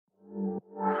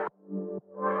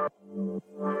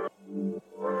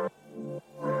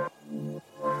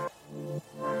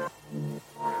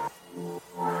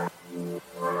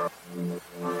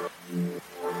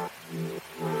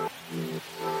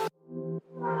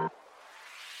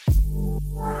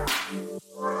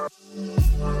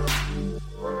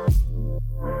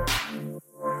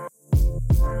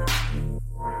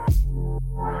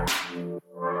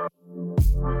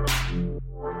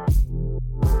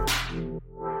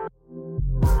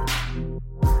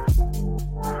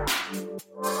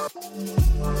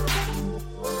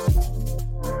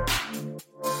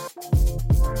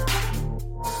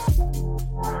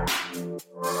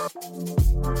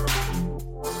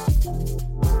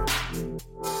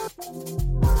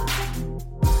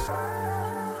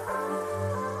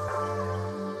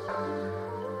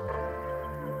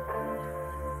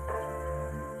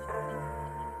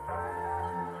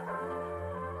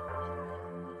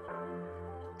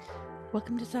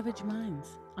Welcome to Savage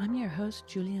Minds. I'm your host,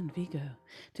 Julian Vigo.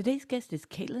 Today's guest is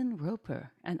Caitlin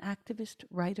Roper, an activist,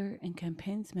 writer, and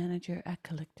campaigns manager at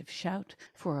Collective Shout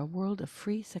for a World of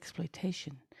Free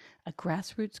Sexploitation, a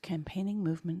grassroots campaigning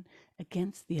movement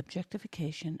against the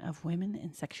objectification of women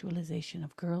and sexualization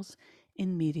of girls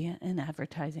in media and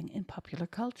advertising in popular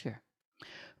culture.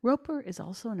 Roper is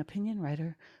also an opinion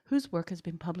writer whose work has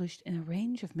been published in a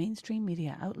range of mainstream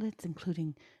media outlets,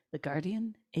 including The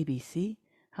Guardian, ABC,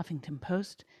 Huffington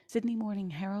Post, Sydney Morning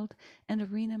Herald, and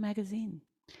Arena Magazine.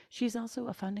 She is also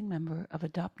a founding member of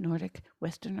Adopt Nordic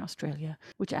Western Australia,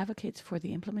 which advocates for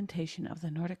the implementation of the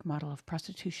Nordic model of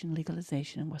prostitution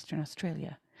legalization in Western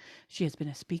Australia. She has been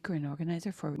a speaker and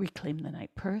organizer for Reclaim the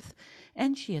Night Perth,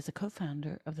 and she is a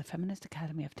co-founder of the Feminist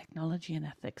Academy of Technology and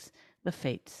Ethics, The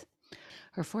Fates.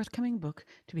 Her forthcoming book,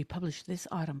 to be published this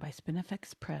autumn by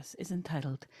Spinifex Press, is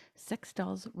entitled Sex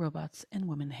Dolls, Robots, and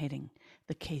Women Hating: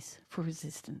 The Case for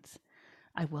Resistance.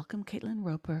 I welcome Caitlin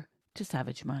Roper to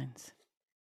Savage Minds.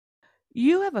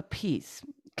 You have a piece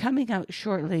coming out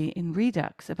shortly in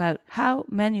Redux about how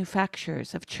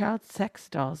manufacturers of child sex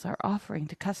dolls are offering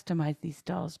to customize these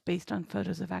dolls based on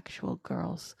photos of actual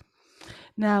girls.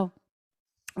 Now,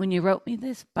 when you wrote me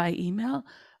this by email,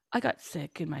 I got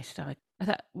sick in my stomach. I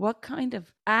thought, what kind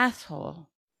of asshole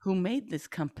who made this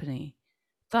company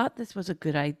thought this was a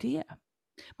good idea?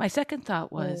 My second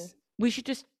thought was, we should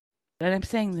just, and I'm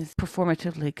saying this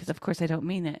performatively because, of course, I don't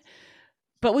mean it,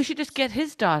 but we should just get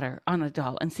his daughter on a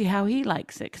doll and see how he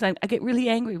likes it. Because I get really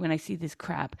angry when I see this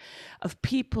crap of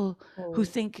people who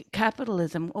think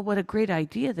capitalism, oh, what a great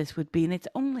idea this would be. And it's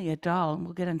only a doll, and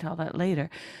we'll get into all that later.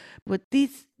 What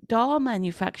these doll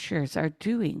manufacturers are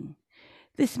doing,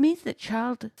 this means that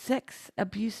child sex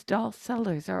abuse doll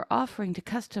sellers are offering to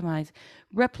customize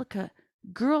replica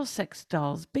girl sex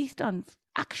dolls based on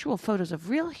actual photos of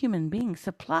real human beings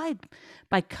supplied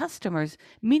by customers,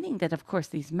 meaning that, of course,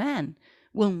 these men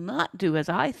will not do as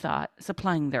I thought,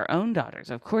 supplying their own daughters.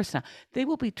 Of course not. They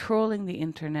will be trolling the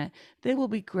internet. They will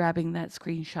be grabbing that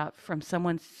screenshot from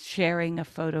someone sharing a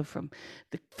photo from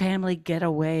the family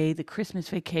getaway, the Christmas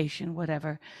vacation,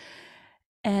 whatever.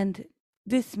 And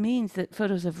this means that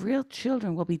photos of real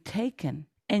children will be taken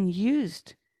and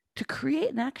used to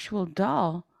create an actual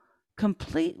doll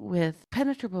complete with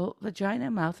penetrable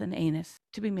vagina, mouth, and anus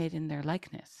to be made in their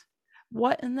likeness.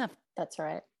 What in the... That's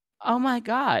right. Oh my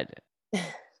God.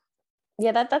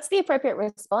 Yeah, that's the appropriate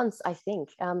response, I think.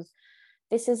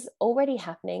 This is already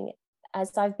happening.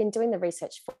 As I've been doing the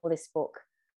research for this book,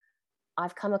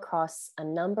 I've come across a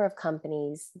number of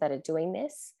companies that are doing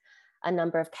this, a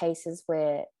number of cases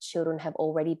where children have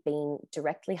already been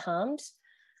directly harmed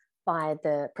by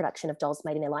the production of dolls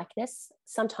made in their likeness,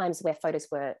 sometimes where photos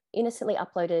were innocently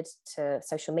uploaded to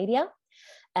social media,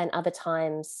 and other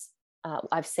times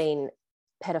I've seen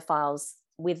pedophiles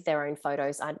with their own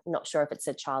photos. I'm not sure if it's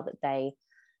a child that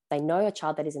they know, a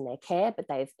child that is in their care, but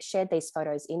they've shared these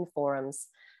photos in forums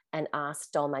and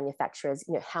asked doll manufacturers,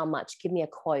 how much, give me a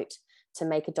quote to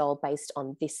make a doll based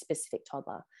on this specific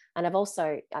toddler. And I've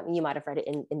also, you might have read it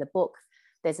in the book,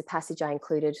 there's a passage I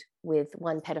included with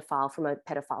one pedophile from a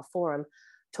pedophile forum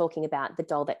talking about the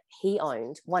doll that he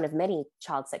owned, one of many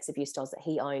child sex abuse dolls that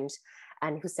he owned.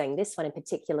 And he was saying this one in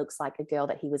particular looks like a girl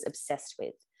that he was obsessed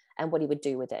with, and what he would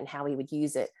do with it and how he would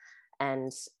use it,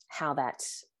 and how that,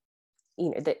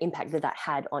 the impact that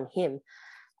had on him.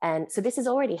 And so this is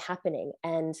already happening,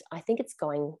 and I think it's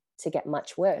going to get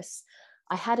much worse.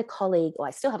 I had a colleague, or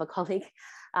I still have a colleague,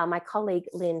 my colleague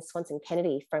Lynn Swanson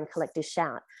Kennedy from Collective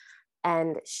Shout,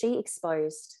 and she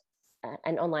exposed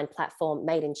an online platform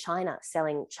made in China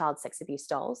selling child sex abuse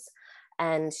dolls.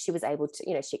 And she was able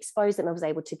to, she exposed them and was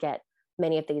able to get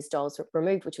many of these dolls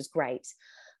removed, which was great.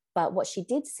 But what she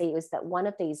did see was that one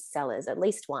of these sellers, at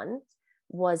least one,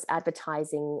 was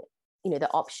advertising, the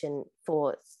option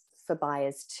for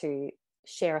buyers to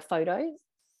share a photo,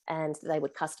 and they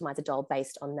would customize a doll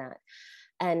based on that.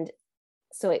 And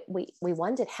so we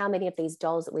wondered how many of these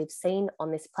dolls that we've seen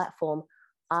on this platform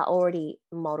are already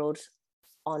modeled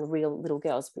on real little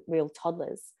girls, real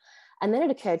toddlers. And then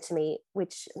it occurred to me,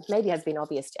 which maybe has been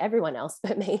obvious to everyone else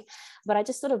but me, but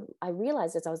I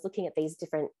realized as I was looking at these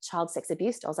different child sex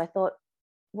abuse dolls, I thought,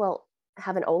 well,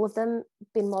 haven't all of them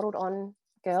been modeled on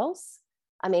girls?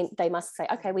 I mean, they must say,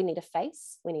 okay, we need a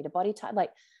face, we need a body type.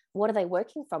 Like, what are they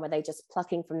working from? Are they just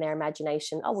plucking from their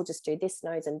imagination? Oh, we'll just do this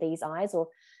nose and these eyes. Or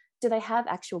do they have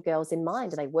actual girls in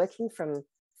mind? Are they working from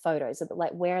photos?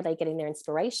 Like, where are they getting their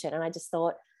inspiration? And I just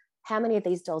thought, how many of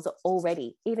these dolls are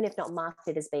already, even if not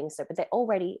marketed as being so, but they're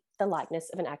already the likeness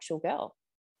of an actual girl?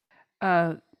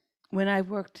 When I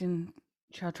worked in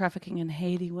child trafficking in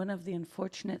Haiti, one of the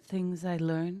unfortunate things I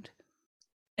learned,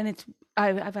 and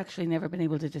I've actually never been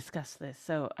able to discuss this,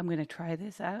 so I'm going to try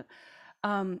this out.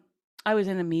 I was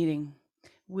in a meeting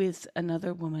with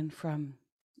another woman from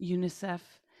UNICEF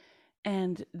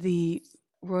and the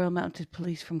Royal Mounted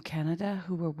Police from Canada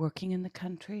who were working in the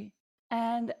country.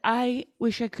 And I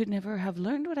wish I could never have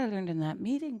learned what I learned in that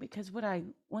meeting, because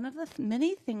one of the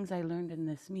many things I learned in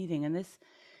this meeting, and this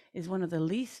is one of the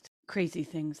least crazy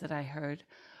things that I heard,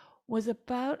 was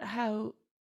about how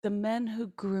the men who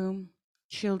groom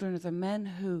children, or the men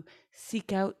who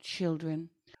seek out children,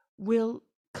 will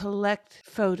collect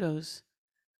photos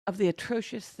of the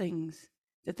atrocious things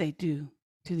that they do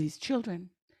to these children.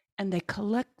 And they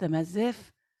collect them as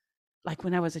if, like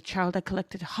when I was a child, I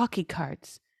collected hockey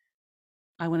cards.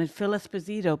 I wanted Phil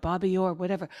Esposito, Bobby Orr,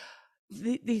 whatever.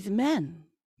 These men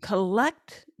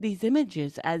collect these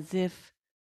images as if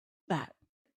that.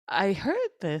 I heard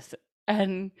this,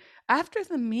 and after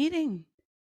the meeting,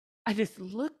 I just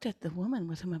looked at the woman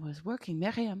with whom I was working,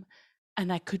 Miriam,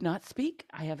 and I could not speak.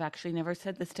 I have actually never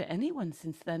said this to anyone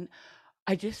since then.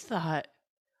 I just thought,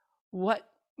 what,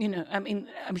 I mean,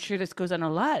 I'm sure this goes on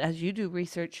a lot as you do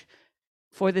research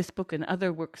for this book and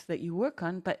other works that you work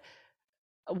on, but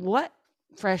what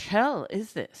fresh hell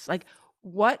is this? Like,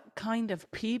 what kind of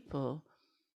people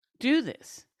do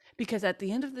this? Because at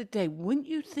the end of the day, wouldn't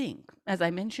you think, as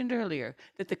I mentioned earlier,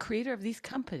 that the creator of these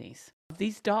companies, of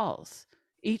these dolls,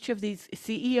 each of these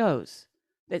CEOs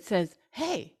that says,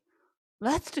 hey,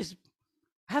 let's just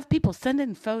have people send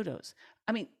in photos.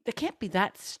 I mean, they can't be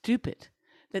that stupid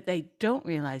that they don't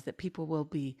realize that people will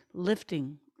be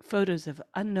lifting photos of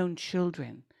unknown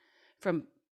children from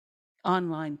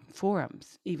online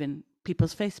forums, even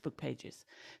people's Facebook pages.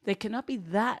 They cannot be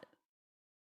that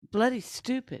bloody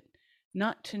stupid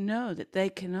not to know that they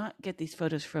cannot get these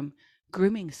photos from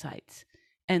grooming sites.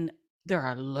 And there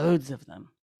are loads of them.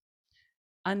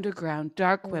 Underground,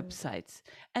 dark websites.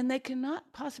 And they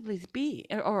cannot possibly be,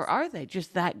 or are they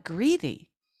just that greedy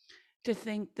to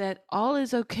think that all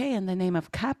is okay in the name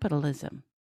of capitalism?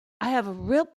 I have a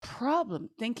real problem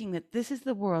thinking that this is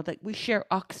the world, that we share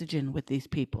oxygen with these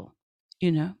people,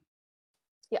 Yeah,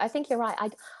 I think you're right.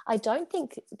 I don't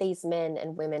think these men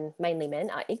and women, mainly men,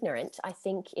 are ignorant. I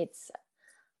think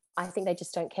they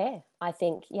just don't care. I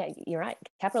think, yeah, you're right.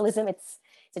 Capitalism, it's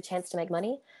a chance to make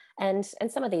money. And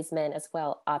some of these men as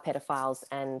well are pedophiles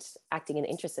and acting in the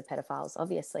interests of pedophiles,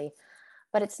 obviously.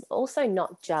 But it's also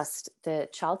not just the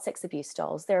child sex abuse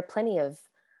dolls. There are plenty of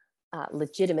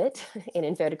legitimate, in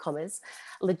inverted commas,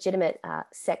 legitimate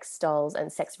sex dolls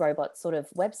and sex robot sort of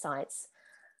websites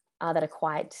that are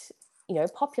quite,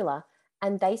 popular.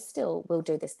 And they still will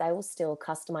do this. They will still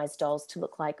customize dolls to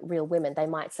look like real women. They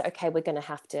might say, okay, we're going to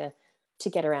have to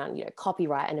get around,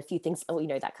 copyright and a few things,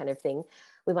 that kind of thing.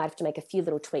 We might have to make a few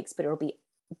little tweaks, but it'll be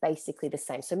basically the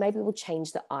same. So maybe we'll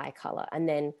change the eye color, and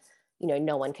then,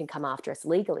 no one can come after us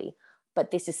legally.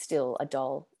 But this is still a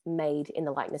doll made in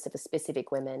the likeness of a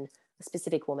specific woman,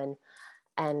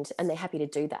 and they're happy to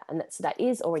do that. And so that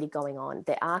is already going on.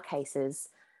 There are cases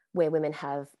where women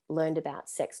have learned about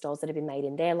sex dolls that have been made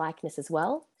in their likeness as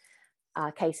well.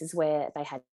 Cases where they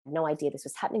had no idea this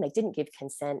was happening. They didn't give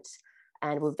consent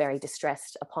and were very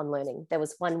distressed upon learning. There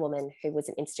was one woman who was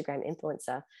an Instagram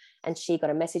influencer, and she got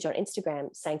a message on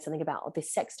Instagram saying something about, oh,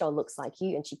 this sex doll looks like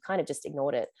you. And she kind of just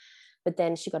ignored it. But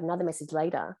then she got another message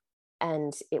later,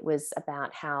 and it was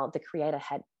about how the creator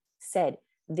had said,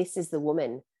 this is the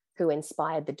woman who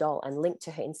inspired the doll, and linked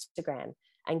to her Instagram,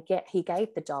 and he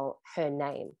gave the doll her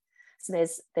name. So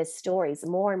there's stories,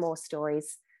 more and more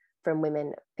stories from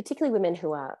women, particularly women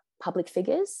who are public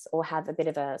figures or have a bit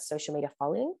of a social media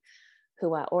following,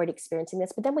 who are already experiencing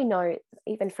this. But then we know,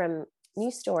 even from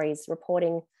news stories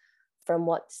reporting from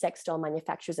what sex doll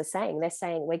manufacturers are saying, they're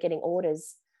saying, we're getting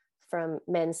orders from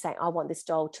men saying, I want this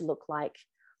doll to look like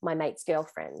my mate's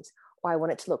girlfriend, or I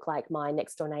want it to look like my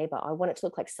next door neighbor. I want it to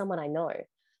look like someone I know.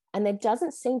 And there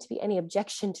doesn't seem to be any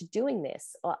objection to doing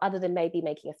this, or other than maybe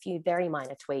making a few very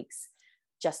minor tweaks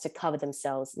just to cover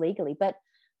themselves legally. But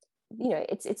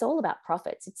it's all about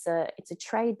profits. It's a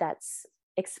trade that's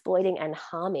exploiting and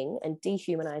harming and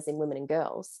dehumanizing women and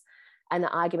girls. And the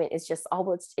argument is just, oh,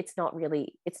 well, it's not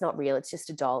real. It's just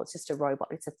a doll. It's just a robot.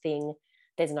 It's a thing.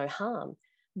 There's no harm.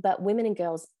 But women and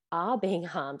girls are being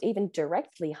harmed, even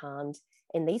directly harmed,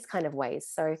 in these kind of ways.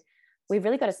 So we've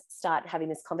really got to start having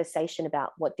this conversation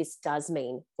about what this does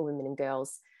mean for women and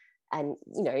girls, and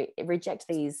reject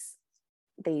these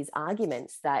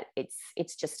arguments that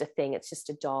it's just a thing, it's just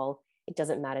a doll, it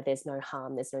doesn't matter, there's no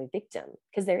harm, there's no victim,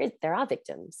 because there are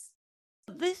victims.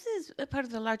 This is a part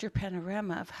of the larger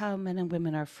panorama of how men and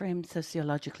women are framed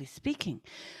sociologically speaking.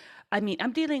 I mean,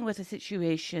 I'm dealing with a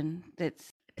situation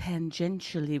that's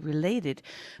tangentially related,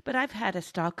 but I've had a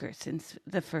stalker since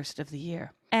the first of the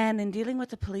year. And in dealing with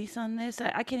the police on this,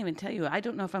 I can't even tell you. I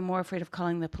don't know if I'm more afraid of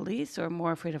calling the police or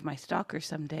more afraid of my stalker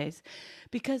some days.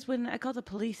 Because when I call the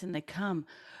police and they come,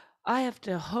 I have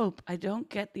to hope I don't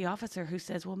get the officer who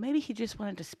says, well, maybe he just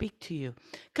wanted to speak to you,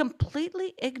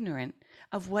 completely ignorant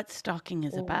of what stalking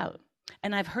is about.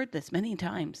 And I've heard this many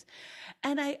times.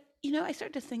 And I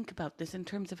start to think about this in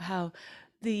terms of how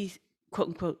the quote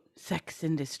unquote sex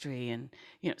industry and,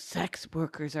 sex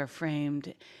workers are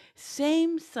framed.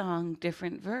 Same song,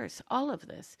 different verse, all of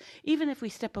this. Even if we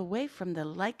step away from the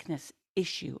likeness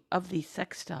issue of these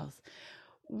sex dolls,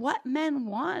 what men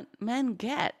want, men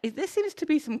get. This seems to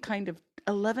be some kind of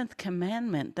 11th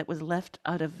commandment that was left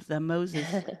out of the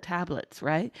Moses tablets,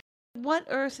 right? What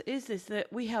earth is this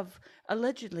that we have,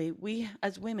 allegedly, we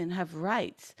as women have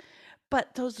rights,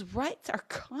 but those rights are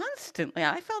constantly,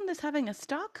 I found this having a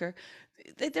stalker,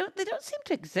 they don't seem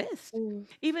to exist.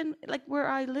 Even like where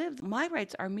I live, my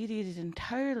rights are mediated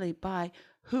entirely by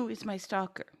who is my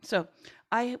stalker. So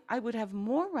I would have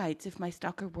more rights if my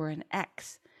stalker were an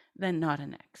ex than not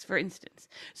an ex, for instance.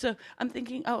 So I'm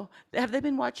thinking, oh, have they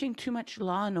been watching too much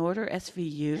Law and Order,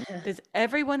 SVU? Does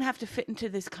everyone have to fit into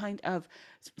this kind of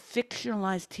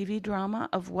fictionalized TV drama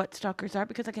of what stalkers are?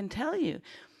 Because I can tell you,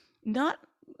 not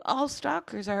all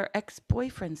stalkers are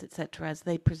ex-boyfriends, etc., as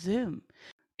they presume.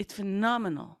 It's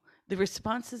phenomenal, the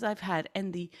responses I've had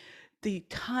and the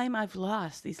time I've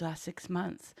lost these last 6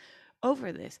 months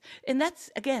over this. And that's,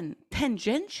 again,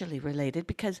 tangentially related,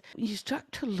 because you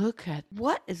start to look at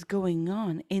what is going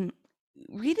on. In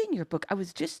reading your book, I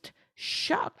was just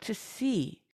shocked to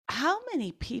see how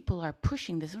many people are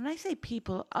pushing this. When I say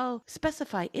people, I'll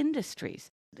specify industries.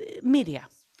 The media.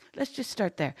 Let's just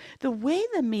start there. The way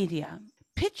the media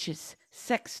pitches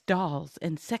sex dolls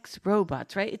and sex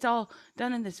robots, right? It's all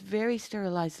done in this very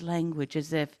sterilized language,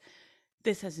 as if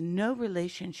this has no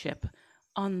relationship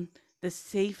on the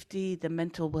safety, the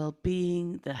mental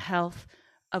well-being, the health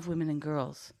of women and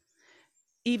girls,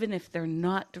 even if they're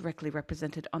not directly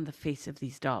represented on the face of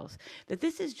these dolls. That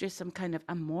this is just some kind of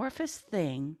amorphous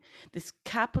thing, this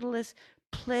capitalist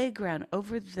playground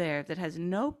over there that has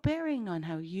no bearing on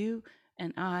how you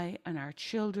and I and our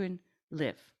children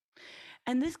live.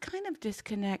 And this kind of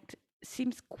disconnect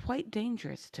seems quite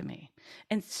dangerous to me,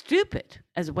 and stupid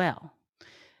as well,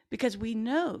 because we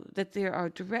know that there are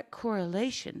direct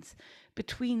correlations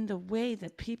between the way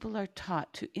that people are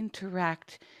taught to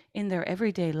interact in their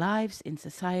everyday lives in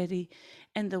society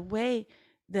and the way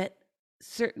that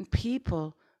certain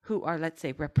people who are, let's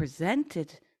say,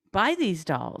 represented by these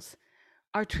dolls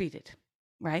are treated.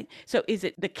 Right? So is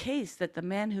it the case that the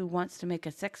man who wants to make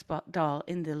a sex doll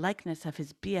in the likeness of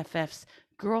his BFF's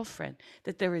girlfriend,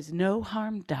 that there is no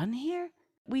harm done here?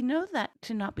 We know that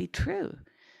to not be true.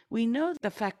 We know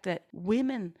the fact that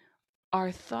women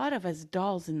are thought of as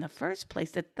dolls in the first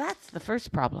place, that's the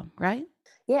first problem, right?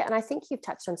 Yeah, and I think you've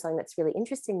touched on something that's really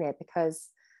interesting there, because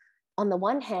on the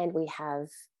one hand, we have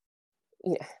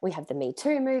the Me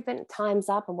Too movement, Time's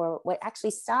Up, and we're actually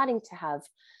starting to have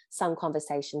some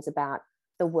conversations about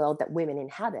the world that women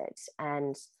inhabit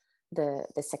and the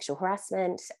sexual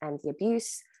harassment and the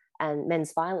abuse and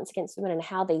men's violence against women, and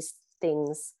how these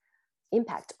things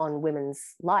impact on women's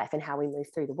life and how we move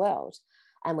through the world.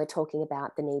 And we're talking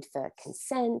about the need for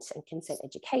consent and consent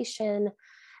education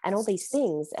and all these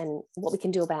things and what we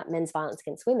can do about men's violence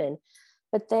against women.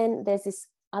 But then there's this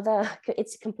other,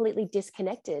 it's completely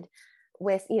disconnected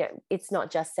with, it's not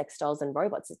just sex dolls and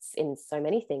robots. It's in so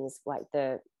many things, like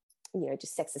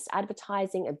just sexist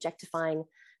advertising, objectifying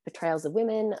portrayals of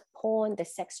women, porn, the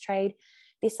sex trade,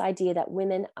 this idea that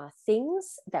women are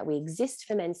things, that we exist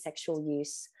for men's sexual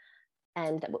use,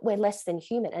 and that we're less than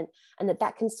human, and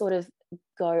that can sort of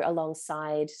go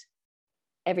alongside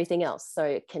everything else.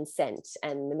 So consent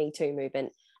and the Me Too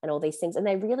movement and all these things. And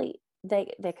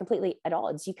they're completely at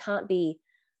odds. You can't be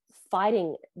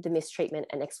fighting the mistreatment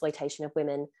and exploitation of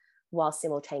women while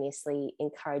simultaneously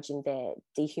encouraging their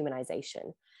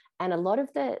dehumanization. And a lot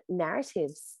of the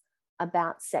narratives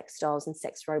about sex dolls and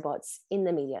sex robots in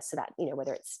the media, so that,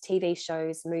 whether it's TV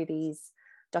shows, movies,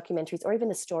 documentaries, or even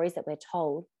the stories that we're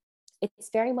told, it's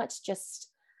very much just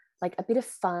like a bit of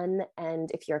fun. And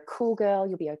if you're a cool girl,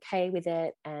 you'll be okay with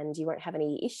it and you won't have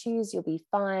any issues, you'll be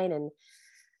fine.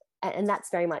 And that's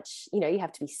very much, you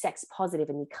have to be sex positive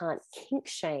and you can't kink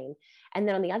shame. And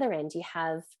then on the other end, you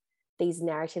have these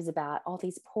narratives about,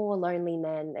 these poor lonely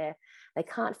men, they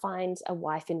can't find a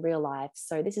wife in real life,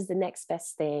 so this is the next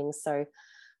best thing. So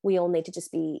we all need to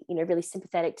just be, really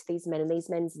sympathetic to these men and these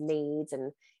men's needs.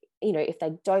 And, if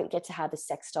they don't get to have a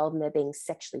sex doll, then they're being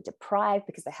sexually deprived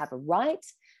because they have a right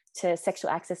to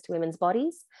sexual access to women's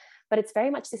bodies. But it's very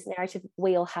much this narrative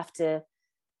we all have to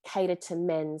cater to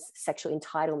men's sexual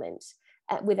entitlement,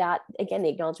 without, again, the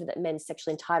acknowledgement that men's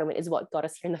sexual entitlement is what got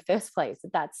us here in the first place.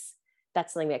 That's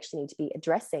something we actually need to be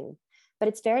addressing. But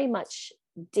it's very much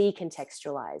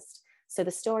decontextualized. So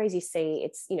the stories you see,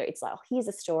 it's like, oh, here's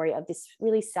a story of this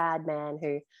really sad man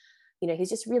who, he's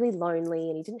just really lonely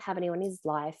and he didn't have anyone in his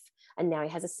life, and now he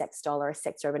has a sex doll or a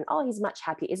sex robot, and oh, he's much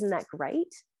happier. Isn't that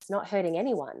great? It's not hurting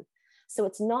anyone. So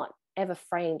it's not ever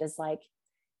framed as like,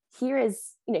 here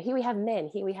we have men,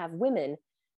 here we have women,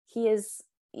 here's,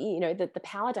 the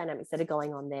power dynamics that are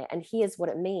going on there, and here's what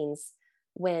it means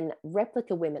when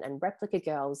replica women and replica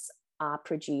girls are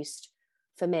produced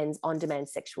for men's on-demand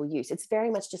sexual use. It's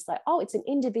very much just like, oh, it's an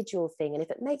individual thing, and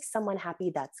if it makes someone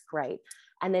happy, that's great.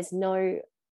 And there's no,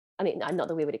 I mean, not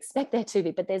that we would expect there to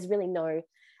be, but there's really no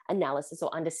analysis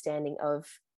or understanding of,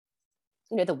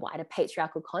 the wider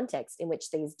patriarchal context in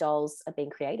which these dolls are being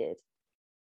created.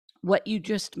 What you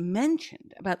just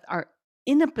mentioned about our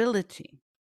inability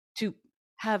to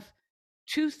have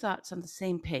two thoughts on the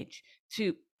same page,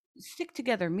 to stick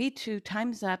together, Me Too,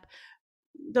 Time's Up,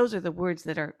 those are the words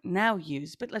that are now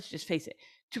used, but let's just face it,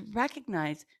 to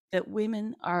recognize that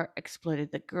women are exploited,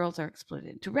 that girls are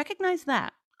exploited, to recognize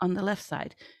that on the left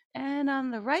side, and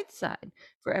on the right side,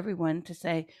 for everyone to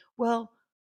say, well,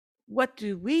 what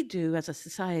do we do as a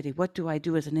society? What do I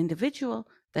do as an individual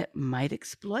that might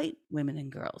exploit women and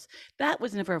girls? That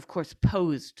was never, of course,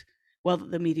 posed while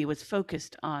the media was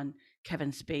focused on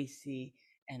Kevin Spacey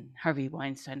and Harvey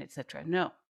Weinstein, etc.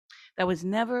 No, that was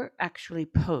never actually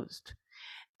posed.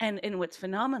 And what's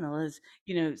phenomenal is,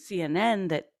 CNN,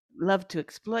 that loved to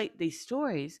exploit these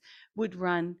stories, would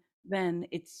run, then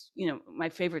it's, my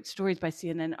favorite stories by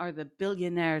CNN are the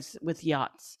billionaires with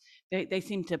yachts. They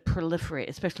seem to proliferate,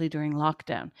 especially during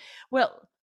lockdown. Well,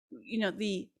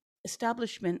 the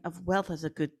establishment of wealth as a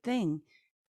good thing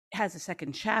has a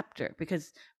second chapter,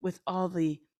 because with all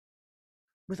the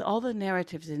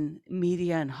narratives in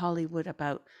media and Hollywood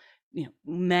about,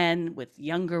 men with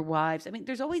younger wives. I mean,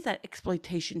 there's always that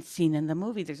exploitation scene in the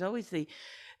movie. There's always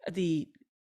the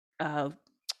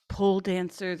pole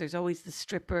dancer. There's always the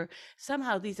stripper.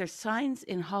 Somehow these are signs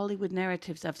in Hollywood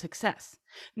narratives of success.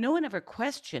 No one ever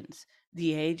questions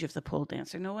the age of the pole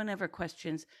dancer. No one ever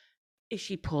questions, is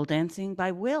she pole dancing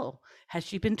by will? Has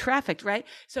she been trafficked, right?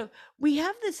 So we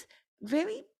have this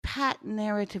very pat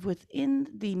narrative within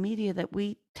the media that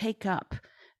we take up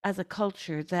as a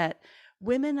culture, that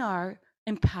women are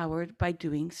empowered by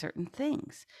doing certain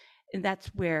things. And that's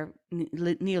where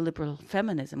neoliberal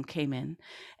feminism came in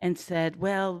and said,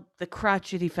 well, the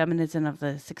crotchety feminism of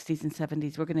the 60s and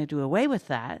 70s, we're going to do away with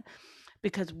that,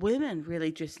 because women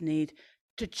really just need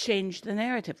to change the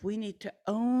narrative. We need to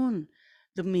own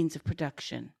the means of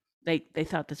production. They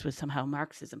thought this was somehow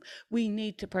Marxism. We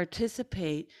need to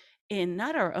participate in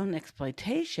not our own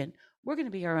exploitation. We're going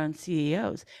to be our own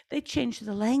CEOs. They changed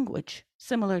the language,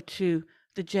 similar to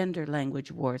the gender language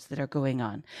wars that are going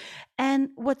on. And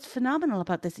what's phenomenal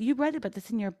about this, you write about this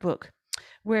in your book,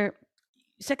 where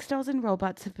sex dolls and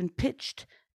robots have been pitched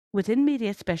within media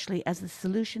especially as the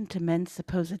solution to men's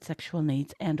supposed sexual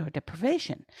needs and or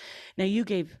deprivation. Now, you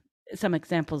gave some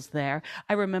examples there.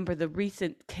 I remember the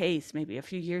recent case, maybe a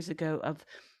few years ago, of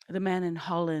the man in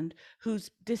Holland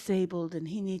who's disabled and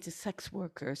he needs a sex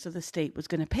worker, so the state was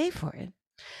going to pay for it.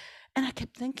 And I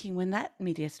kept thinking, when that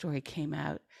media story came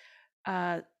out,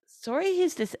 sorry,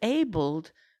 he's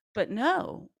disabled, but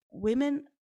no, women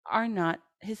are not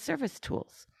his service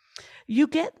tools. You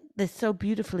get this so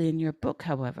beautifully in your book,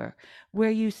 however,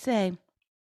 where you say,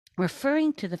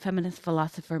 referring to the feminist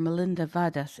philosopher Melinda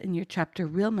Vadas in your chapter,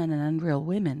 Real Men and Unreal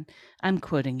Women, I'm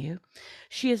quoting you,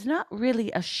 she is not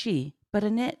really a she, but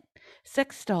an it.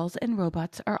 Sex dolls and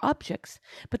robots are objects,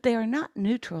 but they are not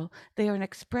neutral. They are an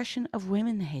expression of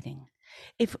women hating.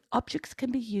 If objects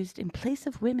can be used in place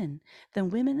of women, then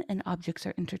women and objects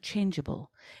are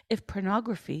interchangeable. If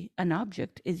pornography, an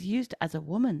object, is used as a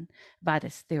woman,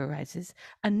 Vadas theorizes,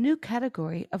 a new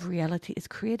category of reality is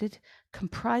created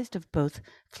comprised of both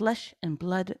flesh and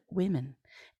blood women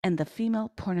and the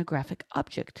female pornographic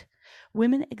object.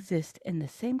 Women exist in the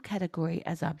same category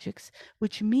as objects,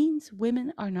 which means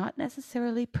women are not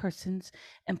necessarily persons,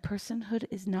 and personhood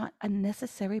is not a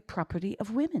necessary property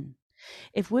of women.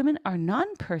 If women are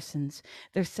non-persons,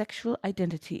 their sexual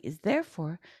identity is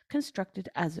therefore constructed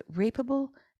as rapeable,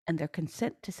 and their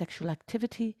consent to sexual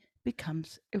activity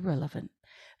becomes irrelevant.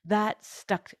 That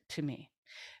stuck to me,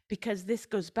 because this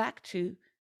goes back to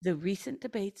the recent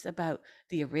debates about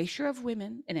the erasure of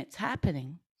women, and it's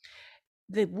happening.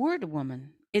 The word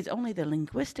woman is only the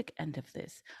linguistic end of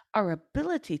this. Our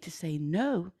ability to say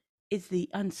no is the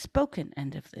unspoken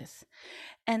end of this.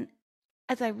 And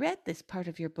as I read this part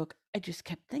of your book, I just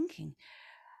kept thinking,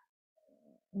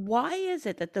 why is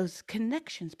it that those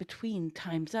connections between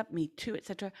Time's Up, Me Too,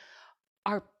 etc.,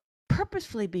 are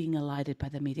purposefully being elided by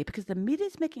the media? Because the media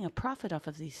is making a profit off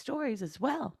of these stories as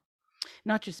well.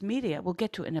 Not just media, we'll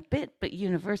get to it in a bit, but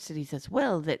universities as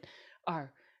well, that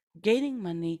are gaining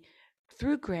money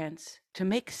through grants to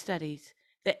make studies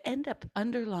that end up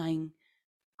underlining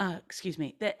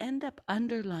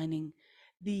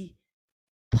the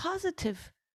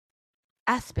positive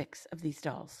aspects of these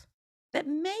dolls. That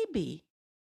maybe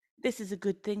this is a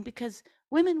good thing because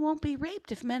women won't be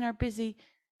raped if men are busy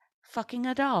fucking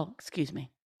a doll. Excuse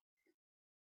me.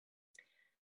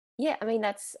 Yeah, I mean,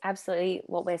 that's absolutely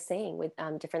what we're seeing with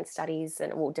different studies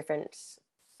and all different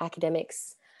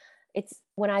academics. It's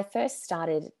when I first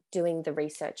started doing the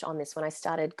research on this, when I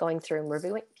started going through and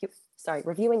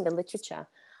reviewing the literature,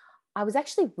 I was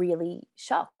actually really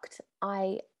shocked.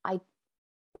 I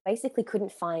basically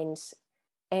couldn't find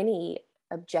any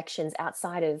objections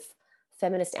outside of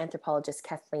feminist anthropologist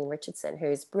Kathleen Richardson, who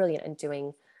is brilliant and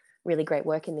doing really great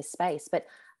work in this space. But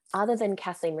other than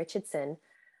Kathleen Richardson,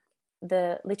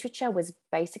 the literature was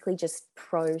basically just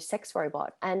pro sex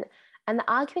robot, and the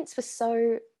arguments were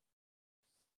so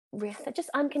just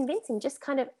unconvincing. Just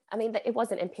kind of, I mean, it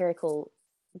wasn't empirical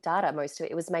data. Most of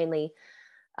it was mainly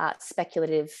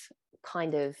speculative,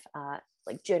 kind of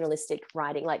like journalistic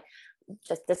writing, like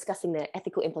just discussing the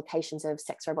ethical implications of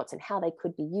sex robots and how they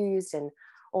could be used and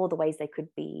all the ways they could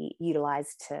be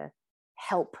utilized to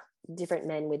help different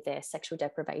men with their sexual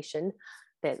deprivation,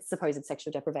 their supposed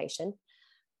sexual deprivation.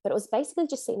 But it was basically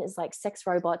just seen as like sex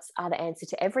robots are the answer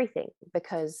to everything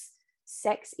because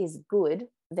sex is good,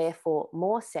 therefore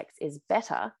more sex is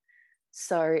better.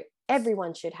 So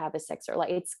everyone should have a sex robot.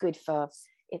 Like it's good for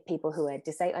people who are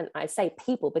disabled. And I say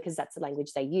people because that's the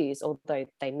language they use, although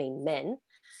they mean men.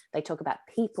 They talk about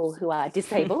people who are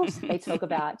disabled. They talk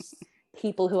about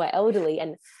people who are elderly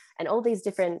and all these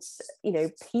different,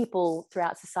 people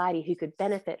throughout society who could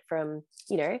benefit from,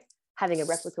 having a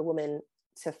replica woman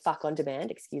to fuck on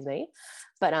demand, excuse me.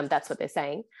 But that's what they're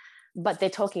saying. But they're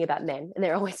talking about men, and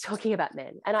they're always talking about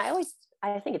men. And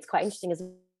I think it's quite interesting as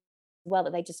well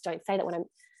that they just don't say that. When I'm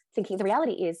thinking, the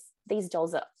reality is these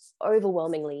dolls are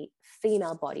overwhelmingly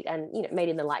female bodied and, made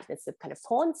in the likeness of kind of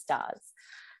porn stars.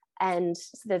 And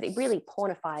so the really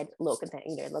pornified look, and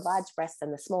the large breasts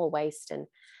and the small waist and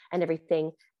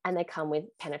everything. And they come with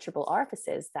penetrable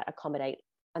orifices that accommodate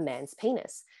a man's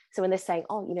penis. So when they're saying,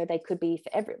 they could be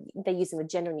for they're using the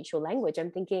gender neutral language,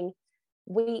 I'm thinking,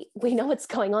 we know what's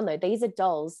going on though. These are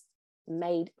dolls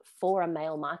made for a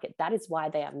male market. That is why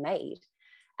they are made.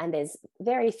 And there's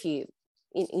very few,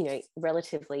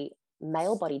 relatively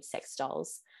male bodied sex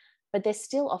dolls, but they're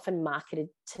still often marketed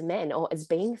to men or as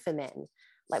being for men.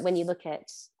 Like when you look at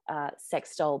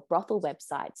sex doll brothel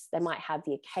websites, they might have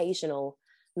the occasional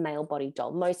male bodied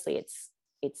doll. Mostly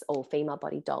it's all female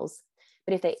bodied dolls.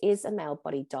 But if there is a male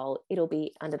bodied doll, it'll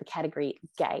be under the category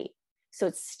gay. So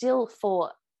it's still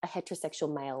for a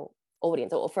heterosexual male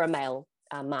audience, or for a male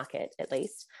market at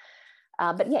least.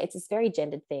 But yeah, it's this very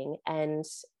gendered thing. And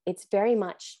it's very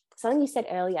much something you said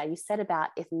earlier. You said about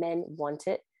if men want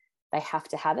it, they have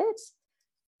to have it.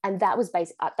 And that was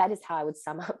that is how I would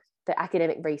sum up the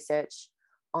academic research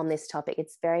on this topic.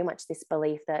 It's very much this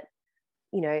belief that,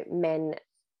 men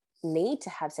need to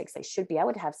have sex. They should be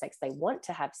able to have sex. They want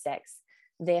to have sex.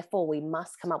 Therefore, we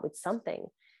must come up with something.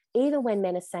 Even when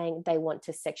men are saying they want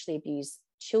to sexually abuse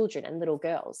children and little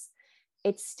girls,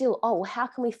 it's still, how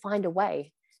can we find a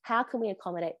way? How can we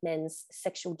accommodate men's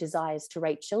sexual desires to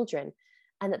rape children?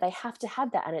 And that they have to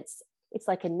have that. And it's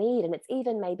like a need. And it's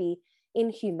even maybe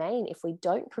inhumane if we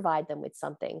don't provide them with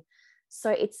something.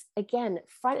 So it's, again,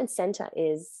 front and center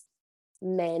is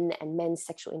men and men's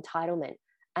sexual entitlement.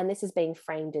 And this is being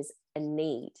framed as a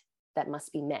need that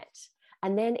must be met.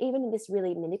 And then even in this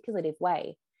really manipulative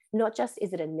way, not just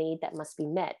is it a need that must be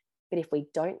met, but if we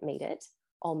don't meet it,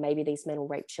 maybe these men will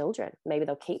rape children. Maybe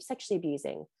they'll keep sexually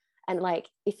abusing. And like,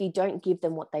 if you don't give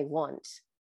them what they want,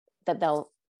 that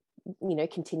they'll,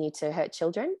 continue to hurt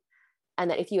children. And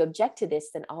that if you object to this,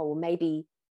 then, maybe,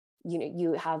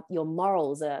 you have your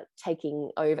morals are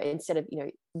taking over instead of,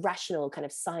 rational kind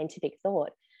of scientific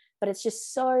thought. But it's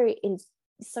just so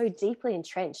deeply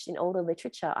entrenched in all the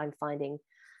literature I'm finding.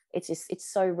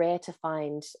 It's so rare to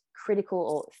find critical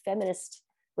or feminist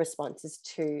responses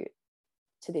to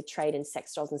the trade in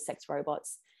sex dolls and sex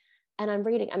robots. And I'm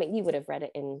reading, you would have read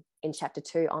it in chapter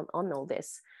 2 on all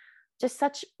this, just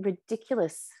such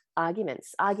ridiculous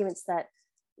arguments that,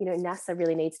 NASA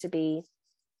really needs to be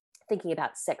thinking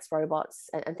about sex robots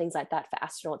and things like that for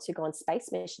astronauts who go on space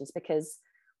missions, because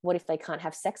what if they can't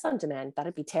have sex on demand?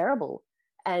 That'd be terrible.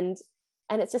 And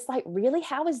it's just like, really,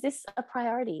 how is this a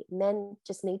priority? Men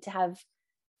just need to have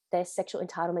their sexual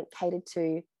entitlement catered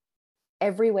to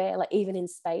everywhere, like even in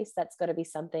space. That's got to be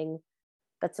something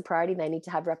that's a priority. They need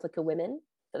to have replica women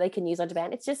that they can use on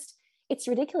demand. It's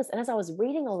ridiculous. And as I was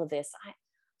reading all of this,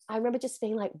 I remember just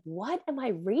being like, what am I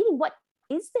reading? What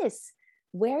is this?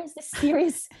 Where is the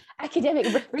serious academic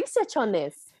research on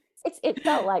this? It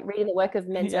felt like reading the work of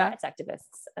men's rights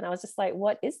activists. And I was just like,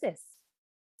 what is this?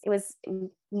 It was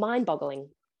mind-boggling.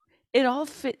 It all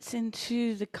fits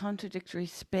into the contradictory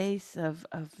space of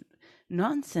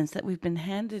nonsense that we've been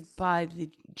handed by the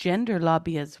gender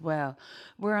lobby as well,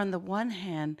 where on the one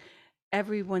hand,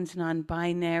 everyone's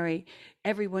non-binary,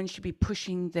 everyone should be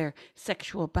pushing their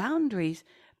sexual boundaries,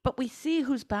 but we see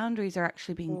whose boundaries are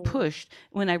actually being pushed.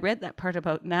 When I read that part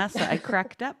about NASA, I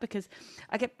cracked up because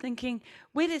I kept thinking,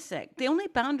 wait a sec, the only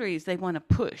boundaries they want to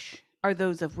push are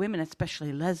those of women,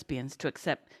 especially lesbians, to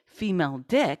accept female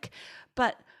dick.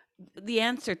 But the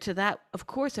answer to that, of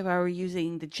course, if I were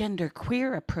using the gender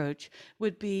queer approach,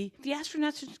 would be the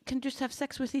astronauts can just have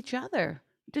sex with each other.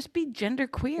 Just be gender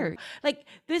queer. Like,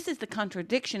 this is the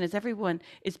contradiction, is everyone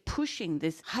is pushing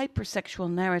this hypersexual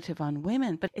narrative on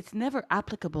women, but it's never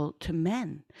applicable to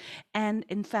men. And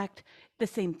in fact, the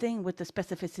same thing with the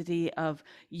specificity of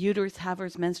uterus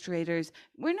havers, menstruators.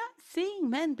 We're not seeing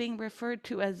men being referred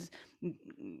to as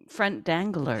front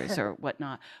danglers or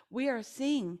whatnot. We are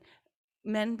seeing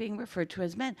men being referred to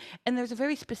as men. And there's a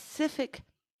very specific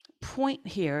point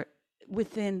here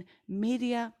within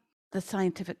media, the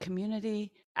scientific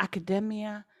community,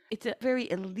 academia. It's a very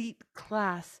elite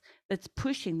class that's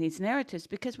pushing these narratives,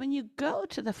 because when you go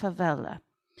to the favela,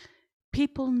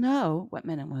 people know what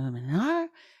men and women are.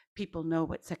 People know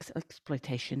what sex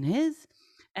exploitation is.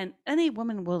 And any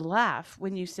woman will laugh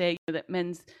when you say that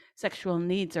men's sexual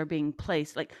needs are being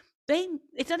placed. Like,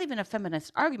 it's not even a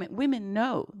feminist argument. Women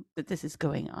know that this is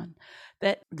going on,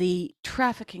 that the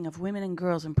trafficking of women and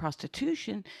girls in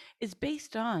prostitution is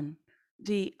based on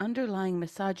the underlying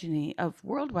misogyny of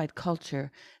worldwide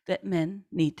culture, that men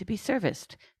need to be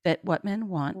serviced, that what men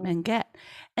want, men get.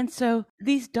 And so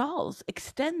these dolls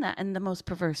extend that in the most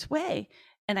perverse way.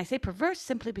 And I say perverse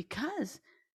simply because,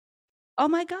 oh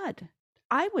my God,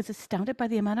 I was astounded by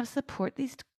the amount of support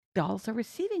these dolls are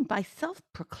receiving by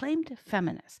self-proclaimed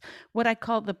feminists, what I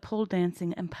call the pole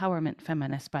dancing empowerment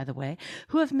feminists, by the way,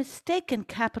 who have mistaken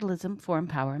capitalism for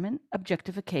empowerment,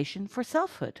 objectification for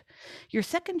selfhood. Your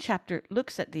second chapter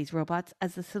looks at these robots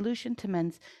as the solution to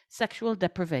men's sexual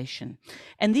deprivation.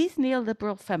 And these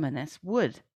neoliberal feminists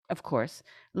would, of course,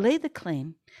 lay the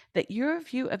claim that your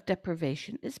view of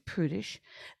deprivation is prudish,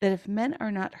 that if men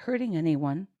are not hurting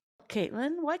anyone,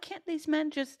 Caitlin, why can't these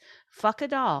men just fuck a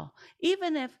doll?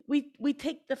 Even if we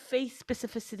take the face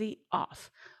specificity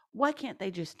off, why can't they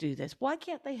just do this? Why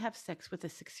can't they have sex with a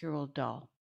 6-year-old doll?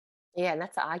 Yeah, and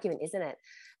that's the argument, isn't it?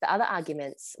 The other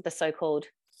arguments, the so-called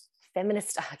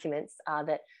feminist arguments, are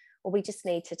that, well, we just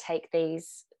need to take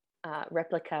these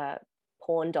replica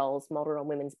porn dolls modeled on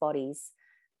women's bodies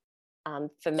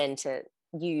for men to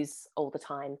use all the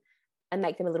time and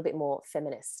make them a little bit more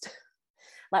feminist.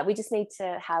 Like, we just need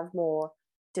to have more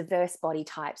diverse body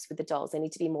types with the dolls. They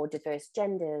need to be more diverse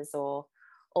genders, or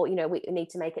we need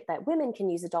to make it that women can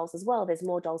use the dolls as well. There's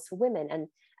more dolls for women,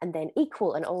 and then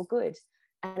equal and all good.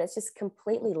 And it's just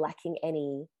completely lacking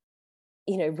any,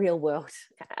 real world,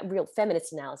 real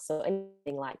feminist analysis or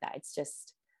anything like that. It's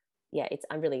just, yeah,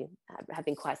 I really have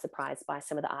been quite surprised by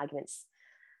some of the arguments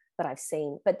that I've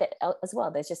seen. But as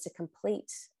well, there's just a complete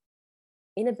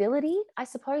inability, I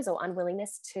suppose, or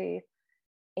unwillingness to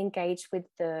engage with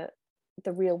the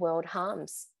real world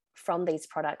harms from these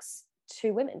products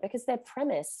to women, because they're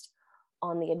premised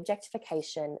on the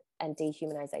objectification and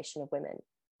dehumanization of women.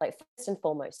 Like, first and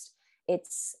foremost,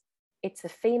 it's a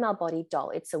female bodied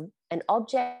doll. It's an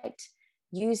object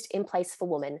used in place for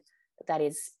women that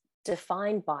is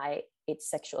defined by its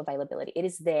sexual availability. It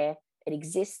is there, it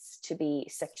exists to be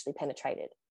sexually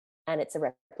penetrated, and it's a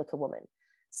replica woman.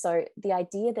 So the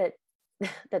idea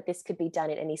that this could be done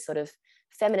in any sort of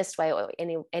feminist way, or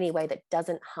any way that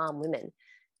doesn't harm women,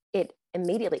 it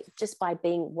immediately, just by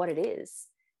being what it is,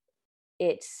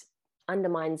 it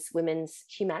undermines women's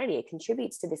humanity. It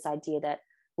contributes to this idea that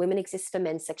women exist for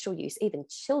men's sexual use, even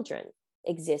children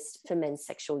exist for men's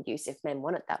sexual use if men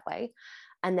want it that way,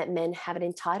 and that men have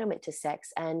an entitlement to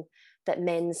sex, and that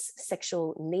men's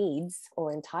sexual needs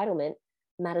or entitlement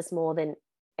matters more than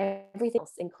everything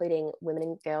else, including women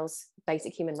and girls'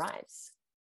 basic human rights.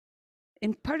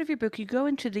 In part of your book, you go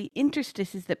into the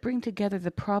interstices that bring together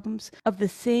the problems of the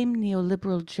same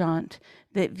neoliberal jaunt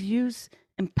that views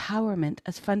empowerment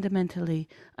as fundamentally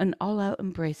an all-out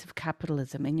embrace of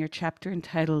capitalism in your chapter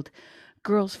entitled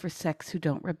Girls for Sex Who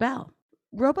Don't Rebel.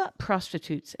 Robot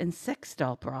prostitutes and sex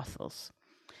doll brothels.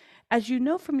 As you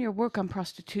know from your work on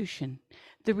prostitution,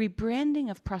 the rebranding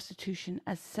of prostitution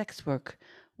as sex work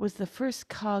was the first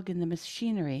cog in the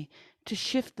machinery to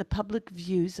shift the public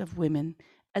views of women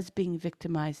as being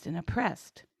victimized and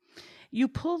oppressed. You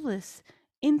pull this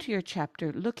into your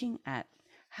chapter looking at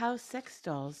how sex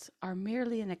dolls are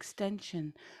merely an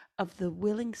extension of the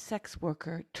willing sex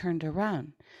worker turned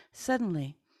around.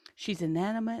 Suddenly, she's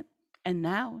inanimate and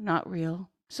now not real,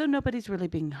 so nobody's really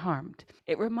being harmed.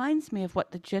 It reminds me of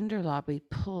what the gender lobby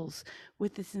pulls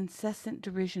with this incessant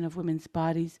derision of women's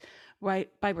bodies, right,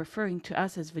 by referring to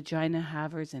us as vagina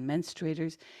havers and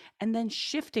menstruators, and then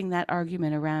shifting that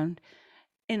argument around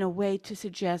in a way to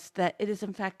suggest that it is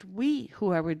in fact we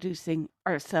who are reducing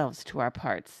ourselves to our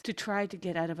parts to try to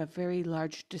get out of a very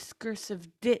large discursive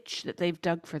ditch that they've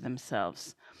dug for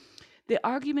themselves. The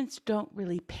arguments don't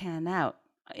really pan out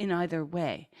in either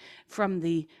way, from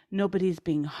the nobody's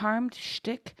being harmed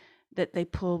shtick that they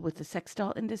pull with the sex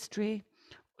doll industry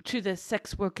to the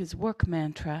sex work is work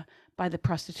mantra by the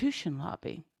prostitution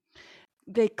lobby.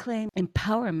 They claim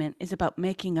empowerment is about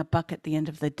making a buck at the end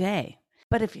of the day.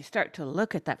 But if you start to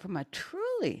look at that from a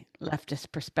truly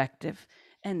leftist perspective,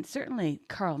 and certainly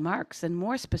Karl Marx, and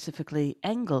more specifically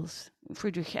Engels,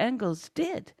 Friedrich Engels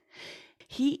did,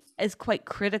 he is quite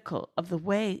critical of the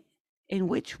way in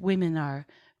which women are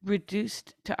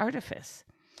reduced to artifice.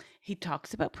 He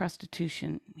talks about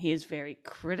prostitution. He is very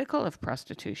critical of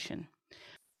prostitution.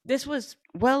 This was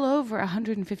well over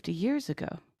 150 years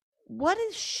ago. What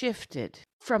has shifted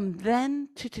from then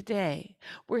to today,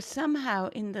 where somehow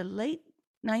in the late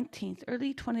 19th,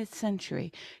 early 20th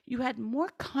century, you had more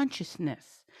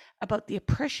consciousness about the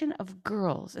oppression of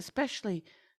girls, especially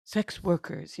sex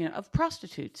workers, of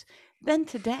prostitutes, than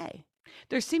today?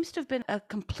 There seems to have been a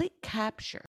complete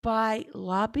capture by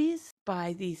lobbies,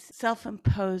 by these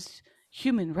self-imposed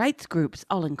human rights groups,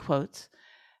 all in quotes,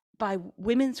 by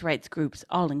women's rights groups,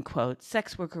 all in quotes,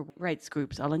 sex worker rights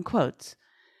groups, all in quotes,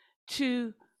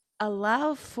 to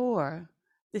allow for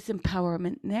this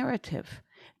empowerment narrative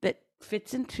that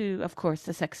fits into, of course,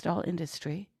 the sex doll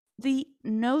industry. The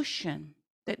notion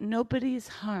that nobody is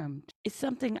harmed is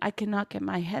something I cannot get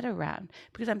my head around,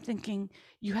 because I'm thinking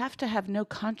you have to have no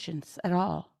conscience at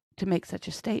all to make such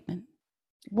a statement.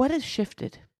 What has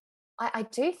shifted? I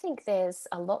do think there's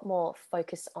a lot more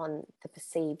focus on the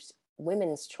perceived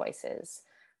women's choices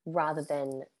rather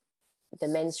than the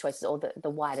men's choices or the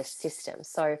wider system.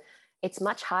 So it's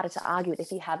much harder to argue with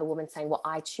if you have a woman saying, well,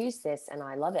 I choose this and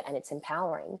I love it and it's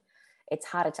empowering. It's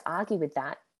harder to argue with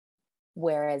that.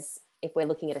 Whereas if we're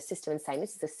looking at a system and saying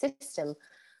this is a system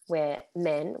where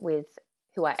men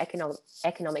who are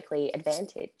economically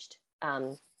advantaged,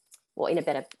 or in a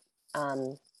better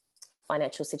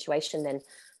financial situation than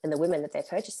the women that they're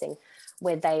purchasing,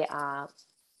 where they are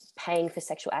paying for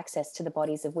sexual access to the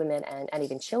bodies of women and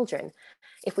even children.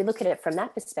 If we look at it from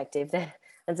that perspective, then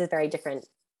that's a very different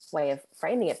way of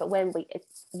framing it. But when we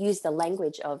use the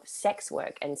language of sex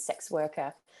work and sex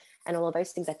worker and all of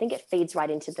those things, I think it feeds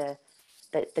right into the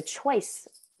choice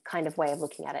kind of way of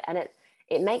looking at it. And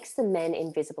it makes the men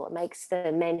invisible. It makes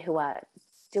the men who are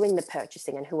doing the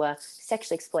purchasing and who are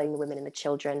sexually exploiting the women and the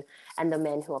children and the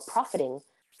men who are profiting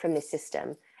from this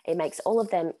system, it makes all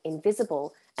of them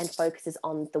invisible and focuses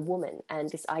on the woman and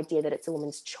this idea that it's a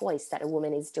woman's choice, that a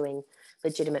woman is doing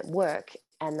legitimate work,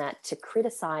 and that to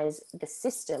criticize the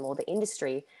system or the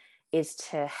industry is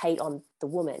to hate on the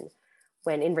woman,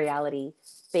 when in reality,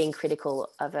 being critical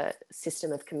of a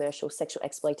system of commercial sexual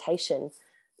exploitation,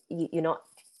 you're not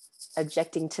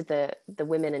objecting to the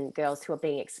women and girls who are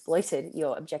being exploited.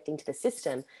 You're objecting to the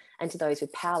system and to those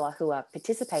with power who are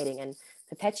participating and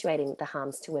perpetuating the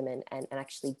harms to women and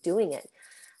actually doing it.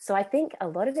 So I think a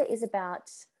lot of it is about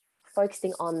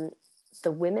focusing on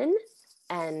the women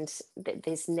and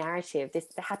this narrative, the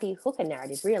happy hooker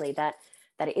narrative, really, that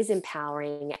it is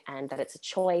empowering and that it's a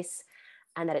choice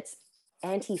and that it's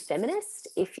anti-feminist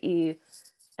if you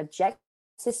object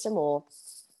to the system or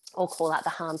call out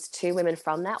the harms to women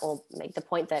from that, or make the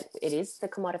point that it is the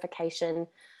commodification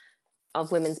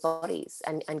of women's bodies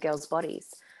and girls' bodies,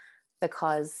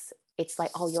 because it's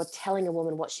like, oh, you're telling a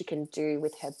woman what she can do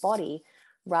with her body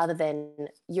rather than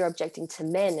you're objecting to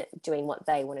men doing what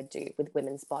they want to do with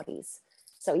women's bodies.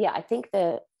 So yeah, I think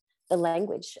the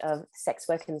language of sex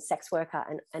work and sex worker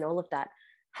and all of that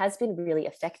has been really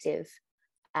effective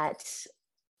at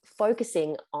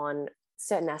focusing on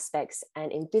certain aspects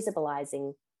and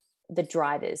invisibilizing the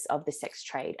drivers of the sex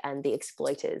trade and the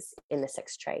exploiters in the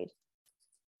sex trade.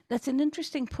 That's an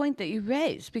interesting point that you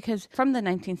raised, because from the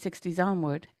 1960s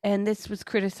onward, and this was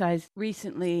criticized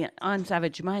recently on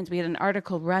Savage Minds, we had an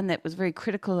article run that was very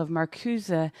critical of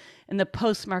Marcuse and the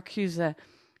post-Marcuse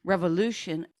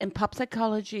revolution, and pop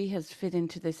psychology has fit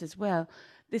into this as well.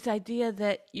 This idea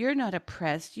that you're not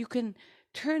oppressed, you can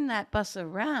turn that bus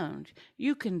around,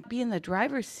 you can be in the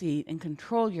driver's seat and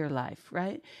control your life,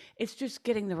 right? It's just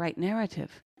getting the right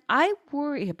narrative. I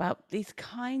worry about these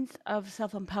kinds of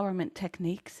self-empowerment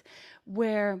techniques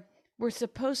where we're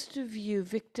supposed to view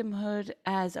victimhood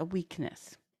as a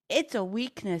weakness. It's a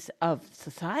weakness of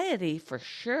society for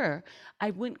sure.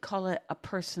 I wouldn't call it a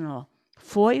personal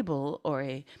foible or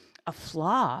a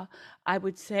flaw. I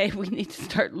would say we need to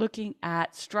start looking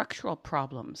at structural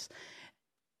problems.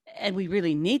 And we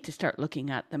really need to start looking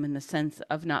at them in the sense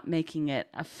of not making it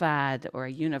a fad or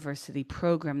a university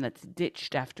program that's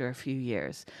ditched after a few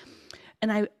years.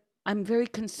 And I'm very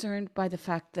concerned by the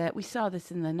fact that we saw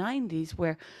this in the 90s,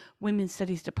 where women's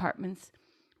studies departments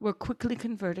were quickly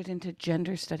converted into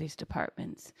gender studies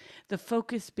departments. The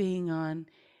focus being on,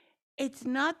 it's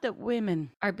not that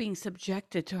women are being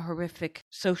subjected to horrific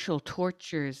social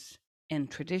tortures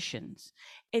and traditions.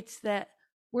 It's that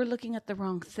we're looking at the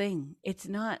wrong thing. It's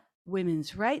not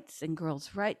women's rights and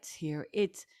girls' rights here.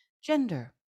 It's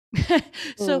gender.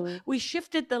 So we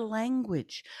shifted the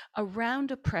language around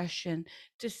oppression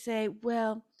to say,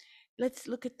 well, let's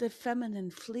look at the feminine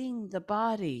fleeing the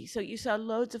body. So you saw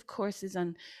loads of courses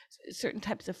on certain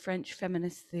types of French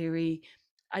feminist theory.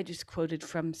 I just quoted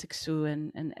from Sixou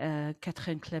and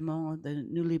Catherine Clément, The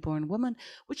Newly Born Woman,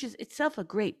 which is itself a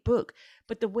great book.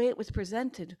 But the way it was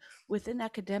presented within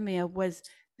academia was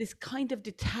this kind of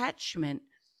detachment,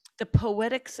 the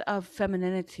poetics of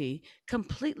femininity,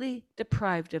 completely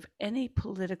deprived of any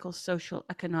political, social,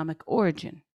 economic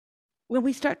origin. When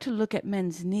we start to look at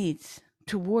men's needs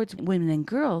towards women and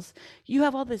girls, you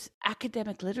have all this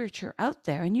academic literature out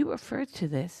there, and you referred to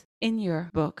this in your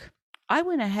book. I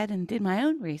went ahead and did my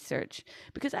own research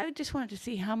because I just wanted to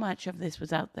see how much of this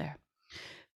was out there.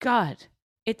 God,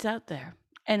 it's out there,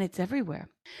 and it's everywhere.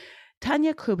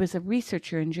 Tanja Krug is a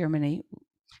researcher in Germany,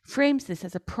 frames this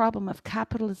as a problem of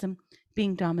capitalism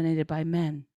being dominated by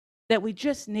men, that we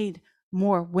just need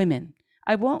more women.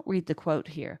 I won't read the quote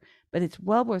here, but it's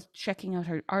well worth checking out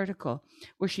her article,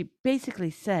 where she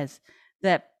basically says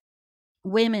that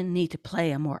women need to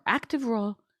play a more active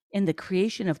role in the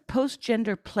creation of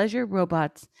post-gender pleasure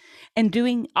robots and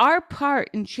doing our part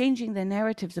in changing the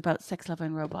narratives about sex, love,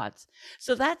 and robots.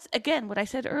 So that's, again, what I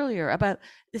said earlier about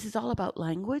this is all about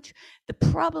language. The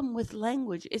problem with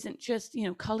language isn't just,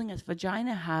 calling us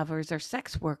vagina havers or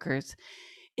sex workers.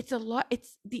 It's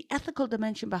the ethical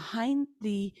dimension behind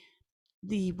the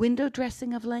window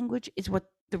dressing of language is what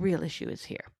the real issue is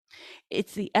here.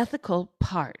 It's the ethical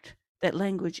part that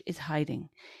language is hiding.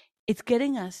 It's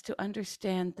getting us to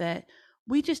understand that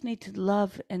we just need to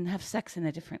love and have sex in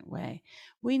a different way.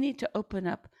 We need to open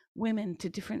up women to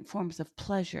different forms of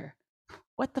pleasure.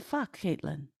 What the fuck,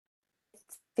 Caitlin? It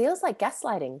feels like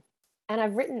gaslighting. And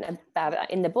I've written about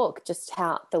in the book just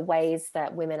how the ways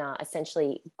that women are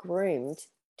essentially groomed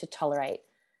to tolerate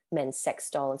men's sex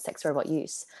doll and sex robot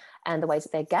use, and the ways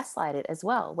that they're gaslighted as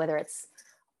well, whether it's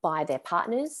by their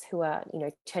partners who are,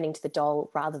 turning to the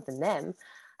doll rather than them.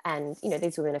 And,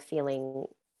 these women are feeling,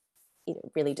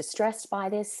 really distressed by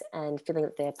this and feeling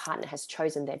that their partner has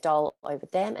chosen their doll over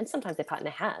them. And sometimes their partner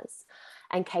has.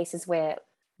 And cases where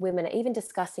women are even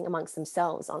discussing amongst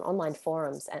themselves on online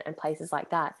forums and places like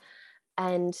that.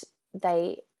 And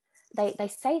they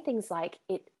say things like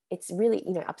it's really,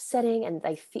 upsetting, and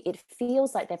it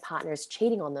feels like their partner is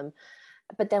cheating on them.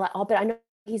 But they're like, oh, but I know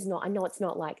he's not. I know it's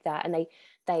not like that. And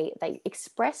they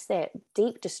express their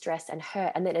deep distress and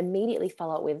hurt, and then immediately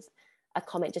follow up with a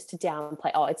comment just to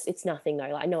downplay. Oh, it's nothing though.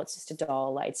 Like, I know it's just a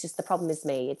doll. Like, it's just the problem is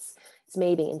me. It's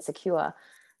me being insecure.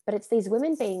 But it's these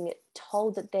women being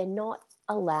told that they're not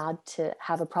allowed to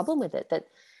have a problem with it. That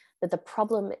the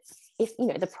problem,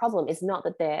 the problem is not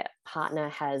that their partner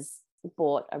has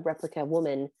bought a replica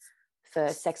woman for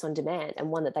sex on demand, and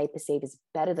one that they perceive is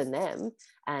better than them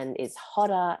and is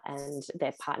hotter, and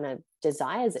their partner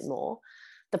desires it more.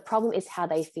 The problem is how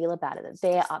they feel about it, that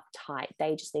they're uptight.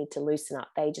 They just need to loosen up.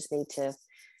 They just need to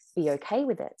be okay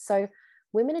with it. So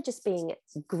women are just being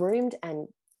groomed and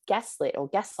gaslit or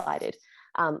gaslighted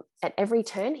at every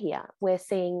turn here. We're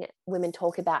seeing women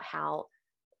talk about how,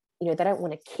 they don't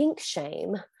want to kink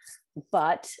shame,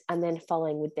 and then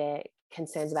following with their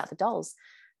concerns about the dolls.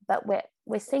 But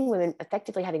we're seeing women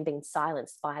effectively having been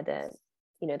silenced by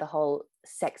the whole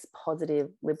sex positive,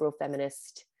 liberal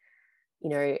feminist, you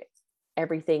know,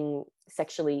 everything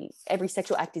sexually, every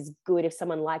sexual act is good. If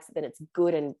someone likes it, then it's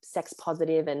good and sex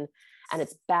positive, and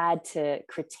it's bad to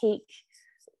critique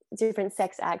different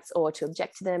sex acts or to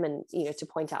object to them, and, you know, to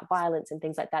point out violence and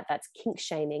things like that. That's kink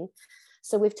shaming.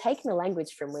 So we've taken the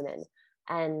language from women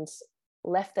and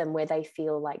left them where they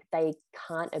feel like they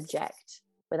can't object,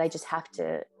 where they just have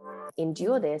to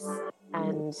endure this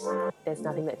and there's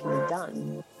nothing that can be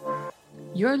done.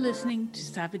 You're listening to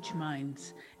Savage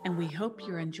Minds, and we hope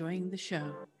you're enjoying the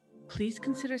show. Please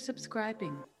consider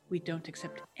subscribing. We don't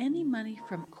accept any money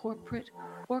from corporate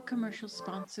or commercial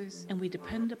sponsors, and we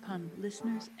depend upon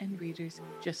listeners and readers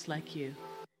just like you.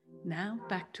 Now,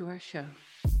 back to our show.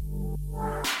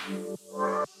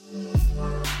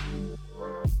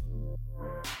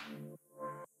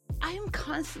 I am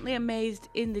constantly amazed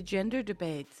in the gender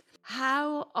debates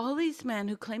how all these men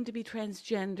who claim to be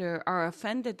transgender are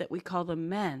offended that we call them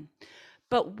men.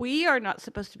 But we are not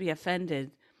supposed to be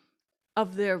offended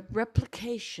of their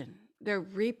replication, their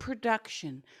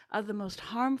reproduction of the most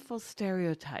harmful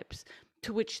stereotypes,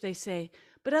 to which they say,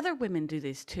 but other women do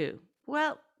this too.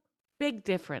 Well, big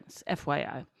difference,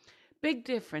 FYI. Big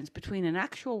difference between an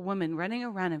actual woman running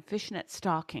around in fishnet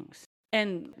stockings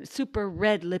and super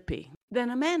red lippy than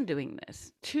a man doing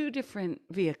this. Two different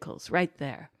vehicles right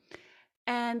there.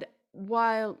 And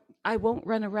while I won't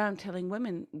run around telling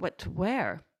women what to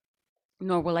wear,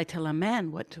 nor will I tell a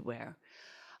man what to wear,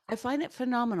 I find it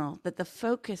phenomenal that the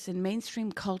focus in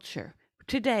mainstream culture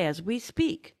today, as we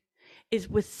speak, is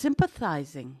in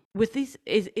sympathizing with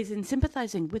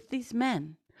these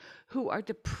men who are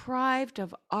deprived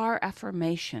of our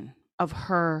affirmation of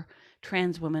her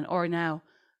trans women, or now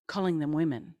calling them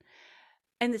women.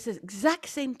 And it's the exact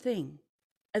same thing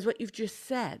as what you've just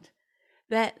said,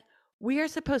 that we are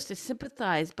supposed to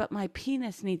sympathize, but my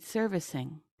penis needs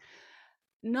servicing.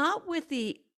 Not with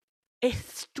the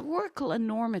historical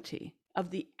enormity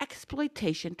of the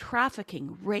exploitation,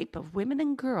 trafficking, rape of women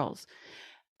and girls,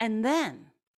 and then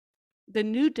the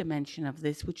new dimension of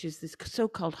this, which is this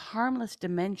so-called harmless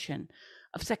dimension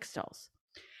of sex dolls.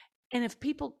 And if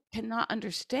people cannot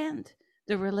understand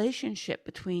the relationship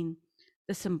between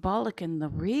the symbolic and the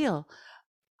real,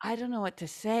 I don't know what to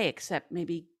say, except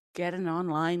maybe get an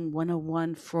online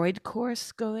 101 Freud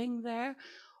course going there,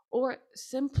 or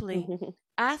simply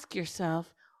ask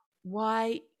yourself,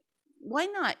 why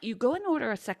not? You go and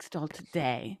order a sex doll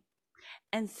today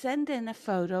and send in a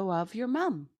photo of your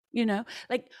mom. You know,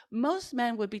 like most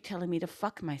men would be telling me to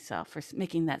fuck myself for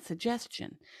making that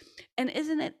suggestion. And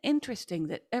isn't it interesting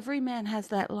that every man has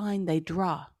that line they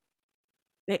draw?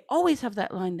 They always have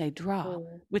that line they draw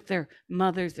with their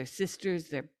mothers, their sisters,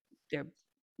 their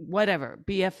whatever,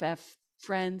 BFF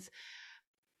friends.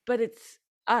 But it's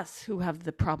us who have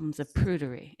the problems of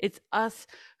prudery. It's us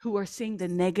who are seeing the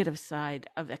negative side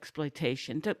of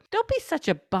exploitation. Don't be such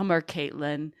a bummer,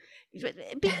 Caitlin.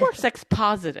 Be more sex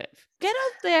positive. Get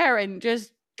out there and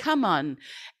just come on.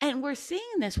 And we're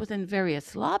seeing this within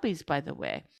various lobbies, by the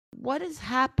way. What is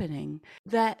happening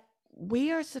that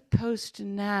we are supposed to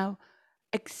now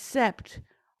accept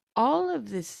all of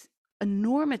this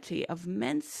enormity of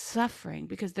men suffering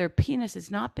because their penis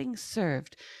is not being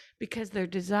served, because their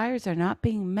desires are not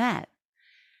being met.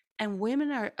 And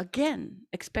women are, again,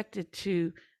 expected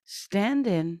to stand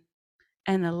in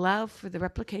and allow for the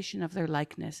replication of their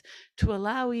likeness, to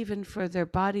allow even for their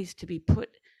bodies to be put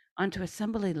onto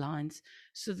assembly lines,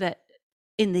 so that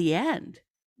in the end,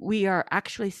 we are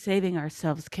actually saving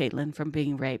ourselves, Caitlin, from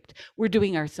being raped. We're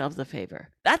doing ourselves a favor.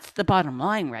 That's the bottom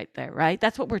line right there, right?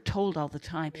 That's what we're told all the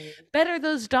time. Better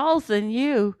those dolls than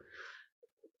you.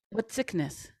 What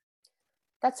sickness?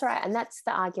 That's right. And that's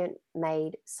the argument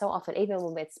made so often, even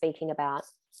when we're speaking about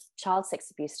child sex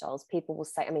abuse dolls. People will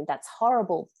say, I mean, that's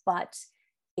horrible, but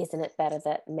isn't it better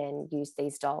that men use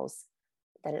these dolls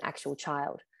than an actual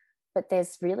child? But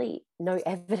there's really no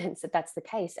evidence that that's the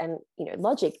case. And, you know,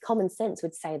 logic, common sense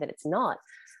would say that it's not.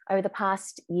 Over the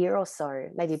past year or so,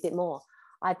 maybe a bit more,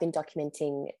 I've been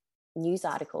documenting news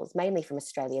articles, mainly from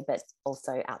Australia, but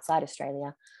also outside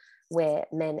Australia, where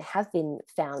men have been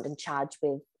found and charged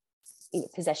with, you know,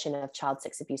 possession of child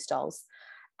sex abuse dolls.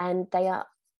 And they are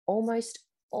almost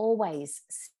always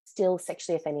still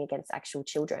sexually offending against actual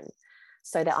children.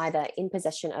 So they're either in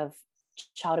possession of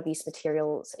child abuse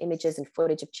materials, images and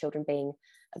footage of children being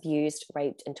abused,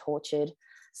 raped and tortured.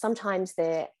 Sometimes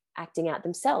they're acting out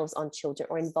themselves on children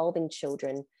or involving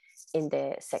children in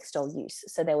their sex doll use.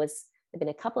 So there've been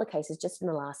a couple of cases just in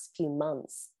the last few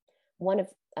months. One of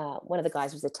the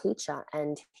guys was a teacher,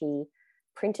 and he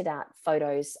printed out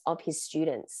photos of his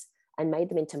students and made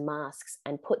them into masks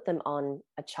and put them on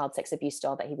a child sex abuse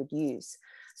doll that he would use.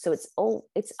 So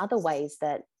it's other ways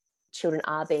that children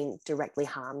are being directly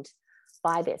harmed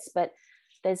by this. But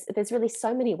there's really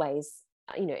so many ways,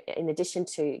 in addition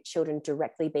to children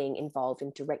directly being involved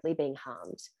and directly being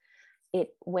harmed.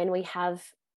 When we have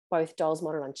both dolls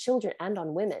modeled on children and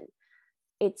on women,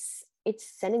 it's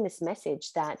sending this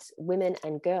message that women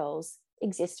and girls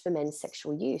exist for men's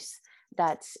sexual use,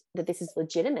 that this is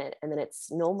legitimate and that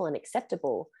it's normal and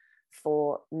acceptable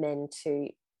for men to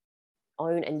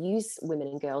own and use women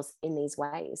and girls in these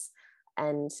ways.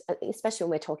 And especially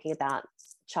when we're talking about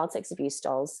child sex abuse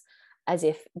dolls, as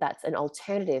if that's an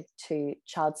alternative to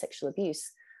child sexual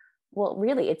abuse. Well,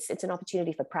 really, it's an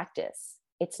opportunity for practice.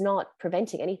 It's not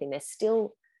preventing anything. They're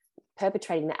still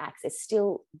perpetrating the acts. They're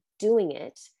still doing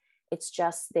it. It's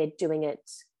just they're doing it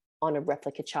on a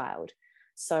replica child.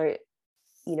 So,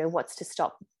 what's to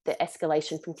stop the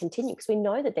escalation from continuing? Because we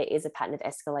know that there is a pattern of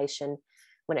escalation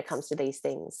when it comes to these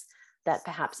things, that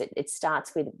perhaps it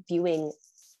starts with viewing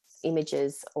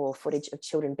images or footage of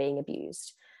children being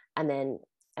abused, and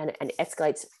it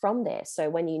escalates from there. So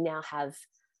when you now have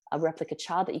a replica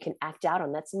child that you can act out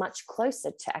on, that's much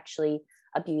closer to actually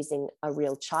abusing a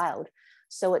real child.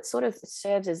 So it sort of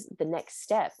serves as the next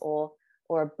step or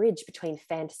a bridge between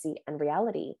fantasy and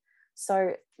reality.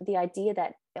 So the idea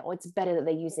that it's better that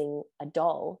they're using a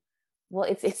doll, well,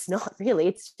 it's not really.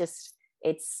 It's just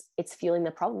it's fueling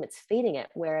the problem. It's feeding it.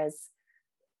 Whereas,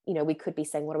 we could be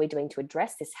saying, what are we doing to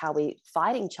address this? How are we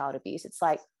fighting child abuse? It's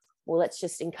like, well, let's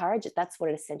just encourage it. That's what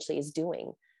it essentially is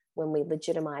doing when we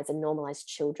legitimize and normalize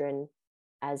children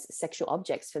as sexual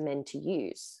objects for men to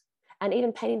use, and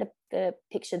even painting the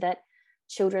picture that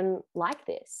children like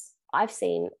this. I've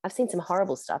seen some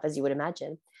horrible stuff, as you would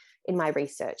imagine, in my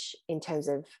research in terms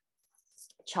of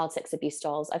child sex abuse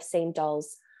dolls. I've seen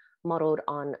dolls modeled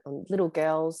on little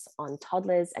girls, on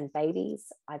toddlers and babies.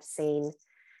 I've seen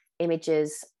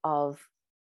images of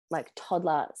like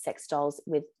toddler sex dolls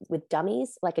with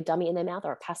dummies, like a dummy in their mouth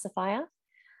or a pacifier.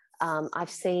 I've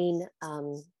seen,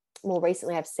 more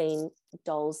recently, I've seen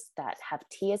dolls that have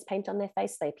tears painted on their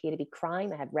face. They appear to be crying.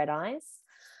 They have red eyes.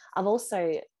 I've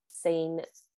also seen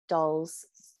dolls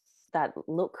that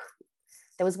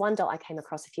there was one doll I came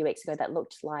across a few weeks ago that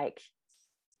looked like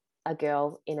a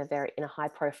girl in a high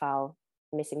profile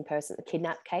missing person,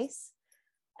 kidnap case.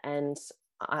 And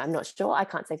I'm not sure, I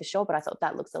can't say for sure, but I thought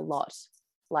that looks a lot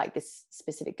like this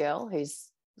specific girl who's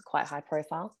quite high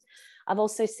profile. I've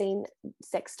also seen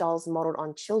sex dolls modeled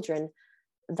on children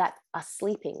that are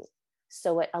sleeping.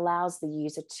 So it allows the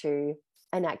user to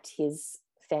enact his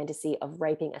fantasy of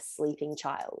raping a sleeping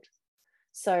child.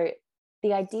 So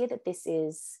the idea that this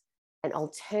is an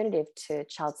alternative to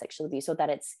child sexual abuse, or that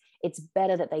it's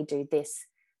better that they do this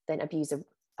than abuse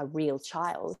a real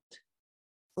child,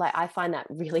 like, I find that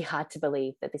really hard to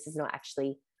believe, that this is not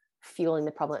actually fueling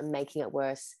the problem and making it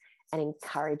worse and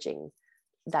encouraging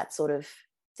that sort of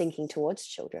thinking towards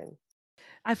children.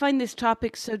 I find this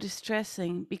topic so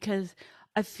distressing because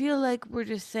I feel like we're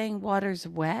just saying water's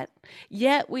wet,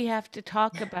 yet we have to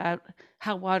talk about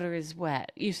how water is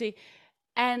wet, you see.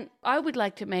 And I would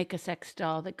like to make a sex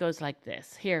doll that goes like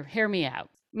this. Here, hear me out.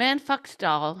 Man fucks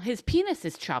doll, his penis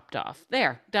is chopped off.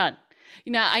 There, done.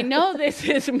 I know this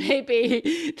is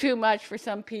maybe too much for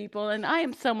some people, and I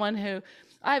am someone who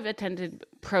I've attended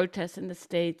protests in the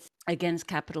States against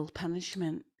capital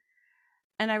punishment.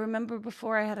 And I remember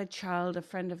before I had a child, a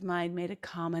friend of mine made a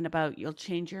comment about, you'll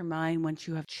change your mind once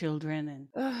you have children. And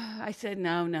I said,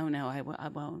 no, I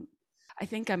won't. I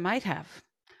think I might have.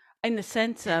 In the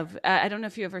sense of, I don't know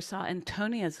if you ever saw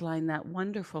Antonia's Line, that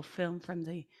wonderful film from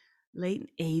the late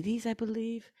 80s, I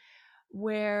believe,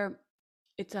 where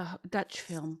it's a Dutch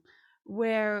film,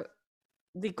 where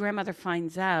the grandmother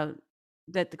finds out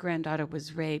that the granddaughter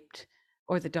was raped,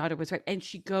 or the daughter was raped, and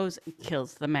she goes and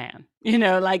kills the man.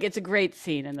 Like, it's a great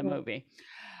scene in the movie.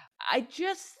 I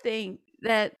just think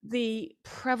that the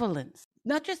prevalence,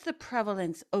 not just the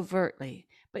prevalence overtly,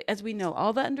 but as we know,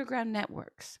 all the underground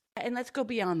networks, and let's go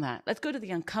beyond that. Let's go to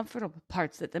the uncomfortable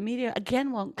parts that the media,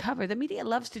 again, won't cover. The media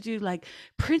loves to do, like,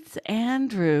 Prince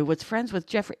Andrew was friends with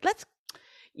Jeffrey.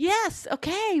 Yes,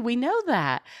 okay, we know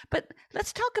that. But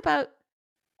let's talk about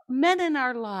men in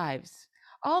our lives.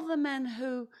 All the men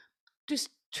who just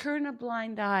turn a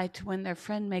blind eye to when their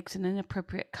friend makes an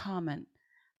inappropriate comment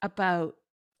about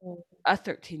a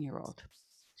 13-year-old,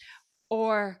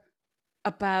 or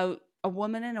about a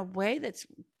woman in a way that's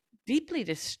deeply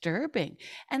disturbing.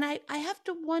 And I have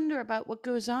to wonder about what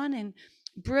goes on in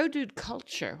bro dude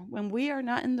culture when we are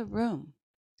not in the room,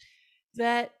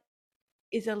 that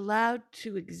is allowed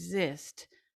to exist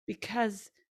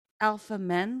because alpha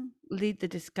men lead the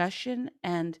discussion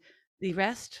and the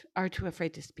rest are too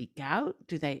afraid to speak out?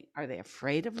 Are they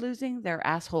afraid of losing their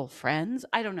asshole friends?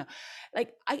 I don't know.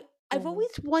 Like I've Mhm.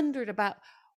 always wondered about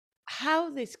how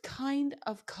this kind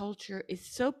of culture is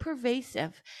so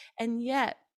pervasive, and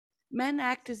yet men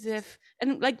act as if,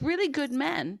 and like really good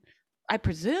men, I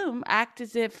presume, act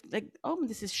as if like, oh,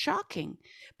 this is shocking.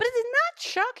 But it is not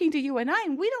shocking to you and I,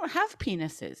 and we don't have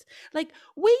penises. Like,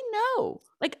 we know.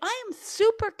 Like, I am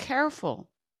super careful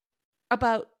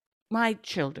about my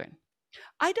children.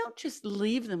 I don't just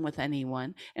leave them with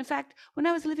anyone. In fact, when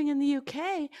I was living in the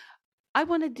UK, I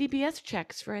wanted DBS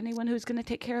checks for anyone who's going to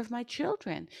take care of my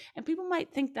children. And people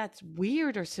might think that's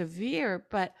weird or severe,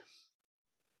 but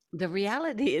the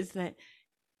reality is that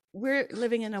we're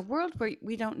living in a world where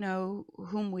we don't know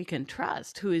whom we can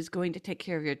trust, who is going to take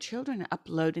care of your children,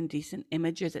 upload indecent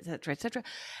images, et cetera,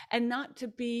 and not to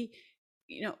be,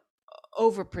 you know,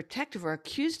 overprotective or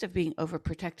accused of being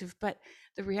overprotective. But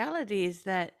the reality is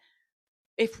that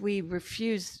if we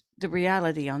refuse the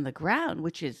reality on the ground,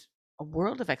 which is a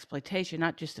world of exploitation,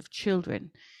 not just of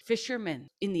children. Fishermen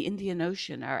in the Indian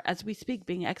Ocean are, as we speak,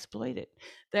 being exploited.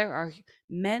 There are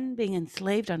men being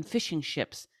enslaved on fishing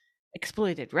ships,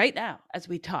 exploited right now as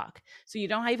we talk. So you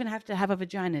don't even have to have a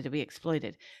vagina to be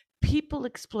exploited. People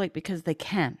exploit because they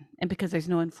can and because there's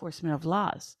no enforcement of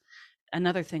laws.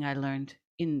 Another thing I learned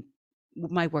in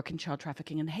my work in child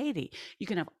trafficking in Haiti, you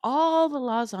can have all the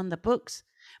laws on the books,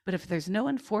 but if there's no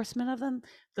enforcement of them,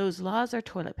 those laws are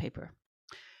toilet paper.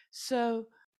 So,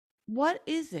 what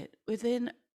is it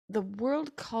within the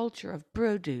world culture of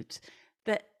bro dudes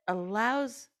that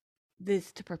allows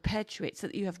this to perpetuate so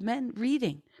that you have men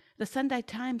reading the Sunday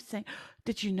Times saying,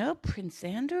 did you know Prince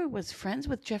Andrew was friends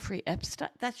with Jeffrey Epstein?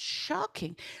 That's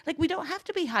shocking. Like, we don't have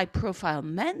to be high profile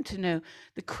men to know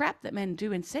the crap that men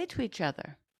do and say to each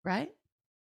other, right?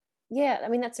 Yeah, I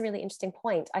mean, that's a really interesting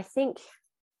point.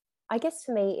 I guess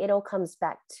for me, it all comes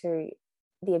back to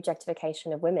the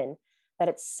objectification of women, that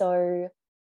it's so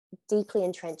deeply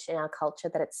entrenched in our culture,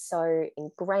 that it's so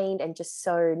ingrained and just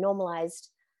so normalized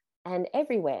and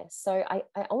everywhere. So I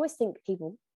almost think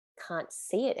people can't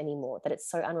see it anymore, that it's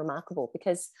so unremarkable.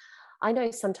 Because I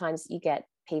know sometimes you get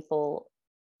people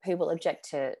who will object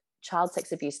to child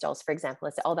sex abuse dolls, for example,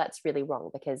 and say, oh, that's really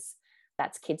wrong because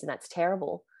that's kids and that's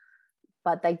terrible.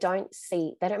 But they don't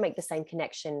make the same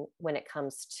connection when it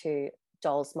comes to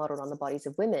dolls modeled on the bodies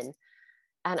of women.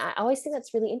 And I always think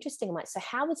that's really interesting. I'm like, so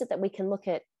how is it that we can look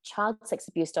at child sex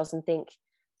abuse dolls and think,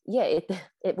 yeah,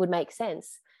 it would make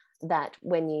sense that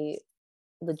when you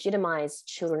legitimize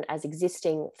children as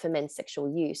existing for men's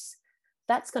sexual use,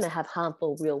 that's going to have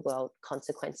harmful real world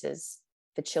consequences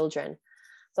for children.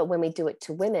 But when we do it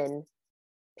to women,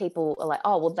 people are like,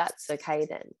 oh, well, that's okay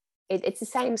then. It's the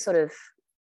same sort of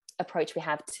approach we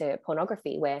have to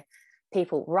pornography, where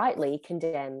people rightly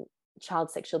condemn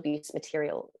child sexual abuse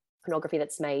material, pornography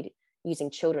that's made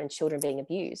using children being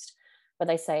abused. But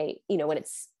they say, when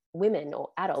it's women or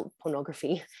adult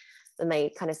pornography, then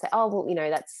they kind of say, oh, well,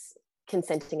 that's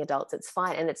consenting adults, it's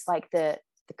fine. And it's like the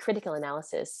critical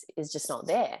analysis is just not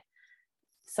there.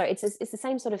 So it's the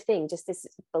same sort of thing, just this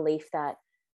belief that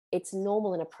it's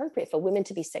normal and appropriate for women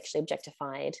to be sexually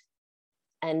objectified,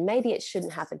 and maybe it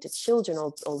shouldn't happen to children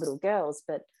or little girls,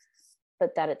 but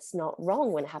that it's not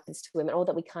wrong when it happens to women, or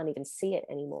that we can't even see it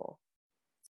anymore.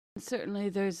 Certainly,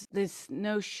 there's this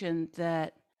notion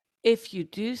that if you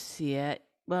do see it,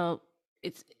 well,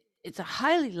 it's a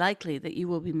highly likely that you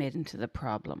will be made into the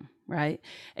problem, right?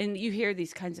 And you hear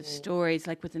these kinds of stories,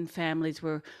 like within families,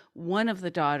 where one of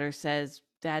the daughters says,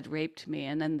 "Dad raped me,"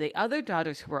 and then the other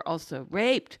daughters who are also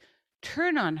raped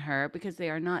turn on her because they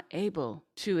are not able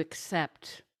to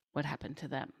accept what happened to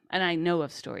them. And I know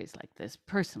of stories like this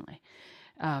personally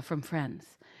from friends.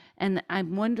 And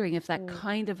I'm wondering if that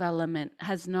kind of element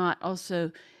has not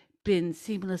also been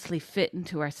seamlessly fit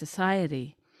into our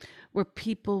society, where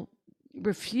people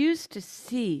refuse to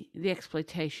see the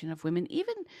exploitation of women,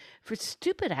 even for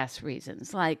stupid ass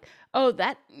reasons, like, oh,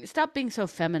 that stop being so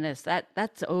feminist,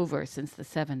 that's over since the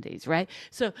 70s, right?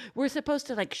 So we're supposed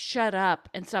to like shut up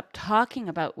and stop talking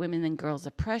about women and girls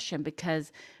oppression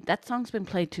because that song's been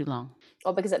played too long.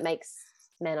 Or because it makes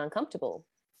men uncomfortable.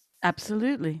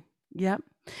 Absolutely. Yep.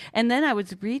 And then I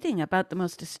was reading about the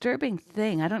most disturbing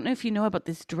thing. I don't know if you know about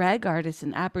this drag artist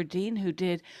in Aberdeen who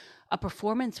did a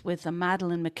performance with a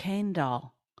Madeleine McCann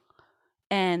doll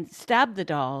and stabbed the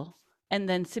doll and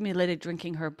then simulated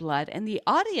drinking her blood. And the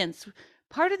audience,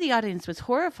 part of the audience was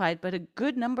horrified, but a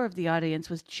good number of the audience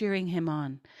was cheering him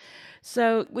on.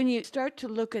 So when you start to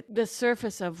look at the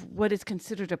surface of what is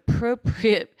considered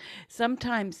appropriate,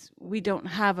 sometimes we don't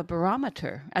have a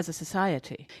barometer as a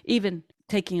society, even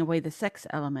taking away the sex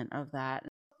element of that.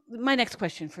 My next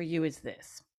question for you is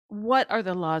this. What are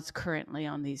the laws currently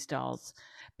on these dolls?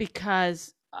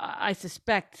 Because I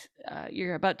suspect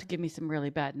you're about to give me some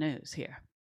really bad news here.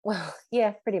 Well,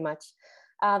 yeah, pretty much.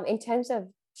 In terms of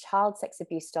child sex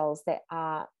abuse dolls, there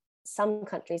are some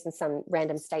countries and some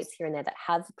random states here and there that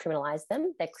have criminalized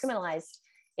them. They're criminalized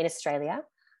in Australia,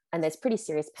 and there's pretty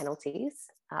serious penalties.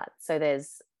 So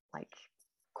there's like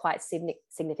quite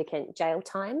significant jail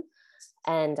time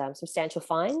and substantial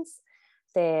fines.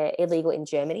 They're illegal in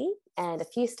Germany and a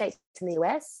few states in the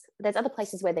US. There's other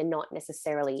places where they're not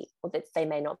necessarily, or that they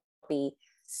may not be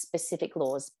specific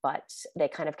laws, but they're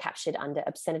kind of captured under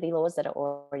obscenity laws that are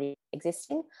already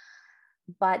existing.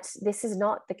 But this is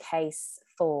not the case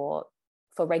for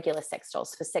regular sex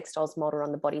dolls, for sex dolls modeled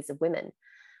on the bodies of women.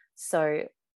 So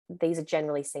these are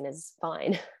generally seen as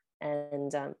fine.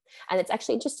 And it's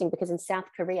actually interesting because in South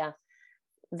Korea,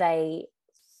 they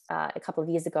a couple of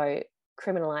years ago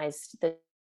criminalized the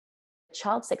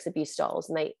child sex abuse dolls,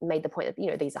 and they made the point that, you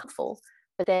know, these are harmful.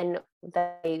 But then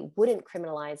they wouldn't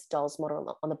criminalize dolls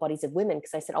modeled on the bodies of women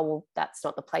because they said, oh, well, that's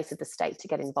not the place of the state to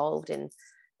get involved in, you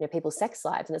know, people's sex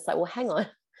lives. And it's like, well, hang on.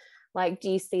 Like, do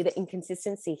you see the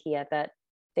inconsistency here that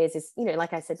there's this, you know,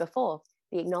 like I said before,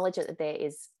 the acknowledgement that there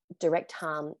is direct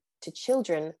harm to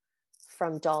children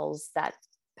from dolls that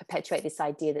perpetuate this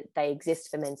idea that they exist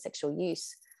for men's sexual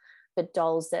use, but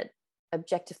dolls that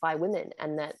objectify women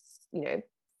and that, you know,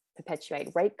 perpetuate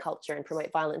rape culture and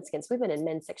promote violence against women and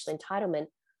men's sexual entitlement,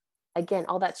 again,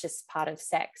 all that's just part of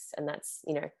sex. And that's,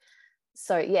 you know,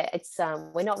 so yeah, it's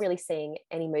we're not really seeing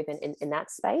any movement in that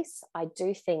space. I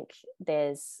do think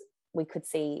we could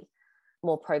see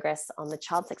more progress on the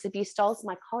child sex abuse dolls.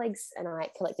 My colleagues and I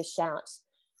at Collective Shout,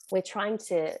 we're trying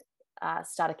to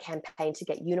start a campaign to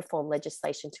get uniform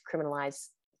legislation to criminalize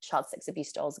child sex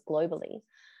abuse dolls globally.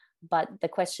 But the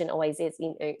question always is,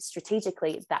 you know,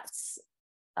 strategically,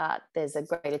 there's a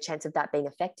greater chance of that being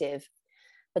effective.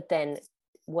 But then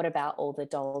what about all the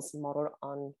dolls modeled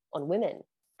on women,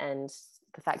 and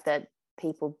the fact that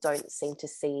people don't seem to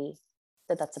see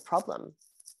that that's a problem?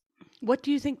 What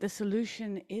do you think the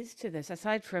solution is to this,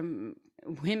 aside from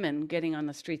women getting on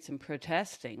the streets and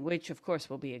protesting, which of course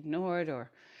will be ignored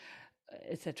or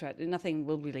etc.? Nothing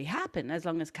will really happen as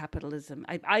long as capitalism.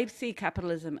 I see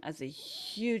capitalism as a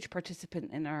huge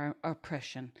participant in our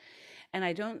oppression, and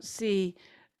I don't see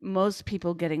most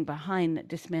people getting behind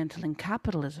dismantling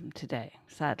capitalism today,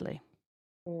 sadly.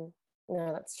 No,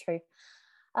 that's true.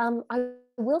 I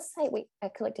will say we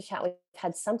at Collective Shout, we've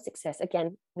had some success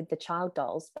again with the child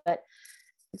dolls, but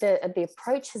the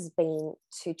approach has been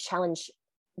to challenge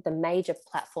the major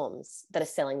platforms that are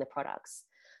selling the products.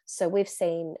 So we've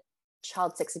seen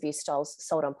child sex abuse dolls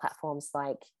sold on platforms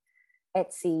like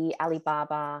Etsy,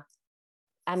 Alibaba,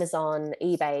 Amazon,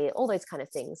 eBay, all those kind of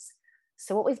things.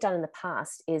 So what we've done in the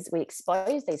past is we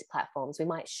expose these platforms. We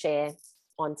might share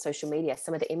on social media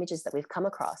some of the images that we've come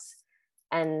across,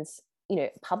 and, you know,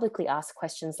 publicly ask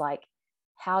questions like,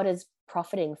 how does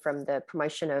profiting from the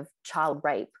promotion of child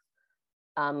rape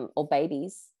or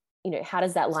babies, you know, how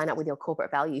does that line up with your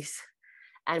corporate values?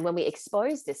 And when we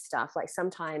expose this stuff, like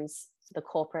sometimes the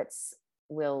corporates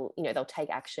will, you know, they'll take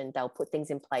action, they'll put things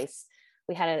in place.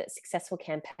 We had a successful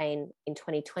campaign in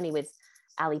 2020 with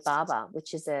Alibaba,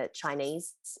 which is a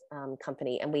Chinese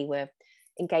company, and we were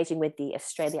engaging with the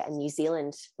Australia and New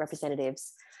Zealand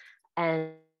representatives,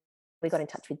 and we got in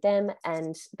touch with them,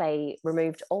 and they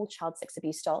removed all child sex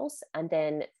abuse dolls. And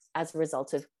then, as a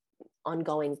result of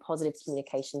ongoing positive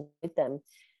communication with them,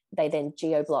 they then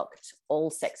geo-blocked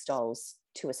all sex dolls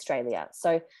to Australia.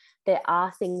 So there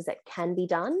are things that can be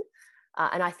done,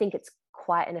 and I think it's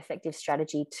quite an effective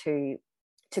strategy to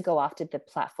go after the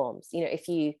platforms. You know, if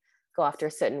you go after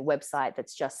a certain website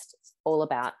that's just all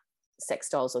about sex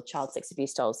dolls or child sex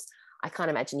abuse dolls, I can't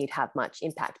imagine you'd have much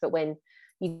impact. But when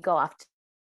you go after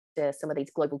some of these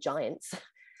global giants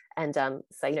and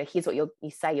say, you know, here's what you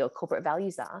say your corporate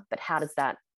values are, but how does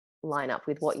that line up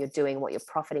with what you're doing, what you're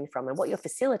profiting from, and what you're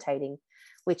facilitating,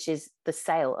 which is the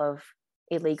sale of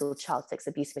illegal child sex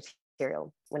abuse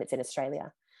material when it's in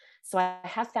Australia. So I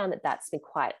have found that that's been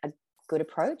quite a good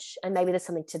approach, and maybe there's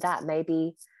something to that.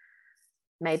 Maybe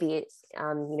you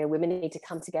know, women need to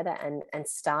come together and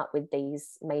start with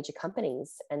these major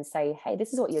companies and say, hey,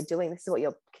 this is what you're doing, this is what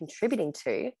you're contributing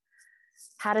to.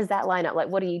 How does that line up? Like,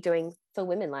 what are you doing for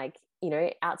women? Like, you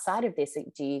know, outside of this,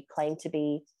 do you claim to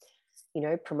be, you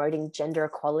know, promoting gender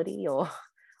equality or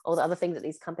all the other things that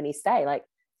these companies say? Like,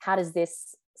 how does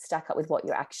this stack up with what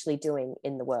you're actually doing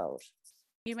in the world.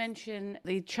 You mentioned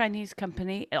the Chinese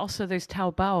company. Also, there's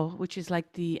Taobao, which is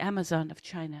like the Amazon of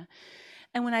China.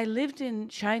 And when I lived in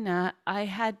China, I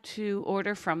had to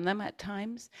order from them at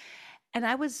times. And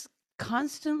I was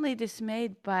constantly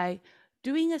dismayed by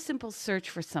doing a simple search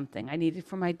for something I needed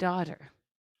for my daughter,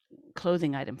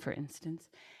 clothing item, for instance.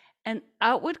 And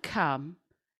out would come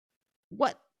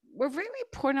what were very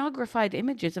pornographied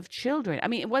images of children. I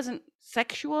mean, it wasn't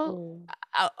sexual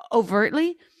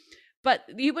overtly, but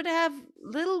you would have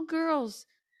little girls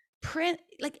print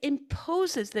like in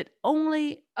poses that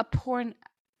only a porn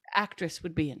actress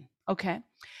would be in. Okay.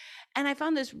 And I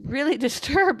found this really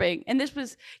disturbing. And this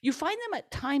was, you find them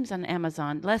at times on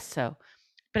Amazon, less so,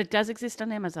 but it does exist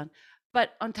on Amazon.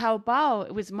 But on Taobao,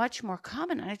 it was much more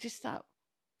common. And I just thought,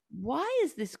 why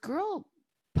is this girl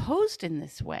posed in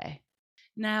this way?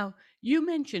 Now, you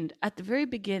mentioned at the very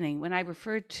beginning when I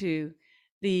referred to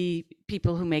the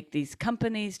people who make these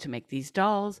companies to make these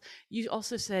dolls, you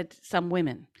also said some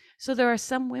women. So there are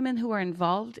some women who are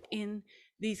involved in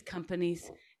these companies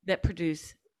that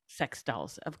produce sex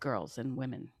dolls of girls and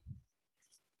women.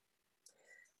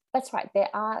 That's right. There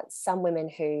are some women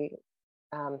who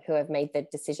have made the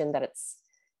decision that it's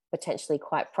potentially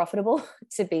quite profitable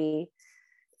to be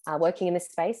working in this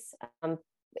space,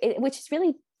 which is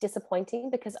really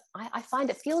disappointing because I find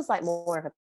it feels like more of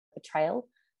a betrayal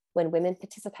when women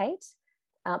participate.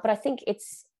 But I think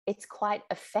it's quite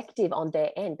effective on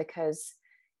their end because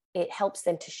it helps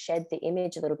them to shed the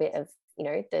image a little bit of, you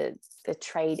know, the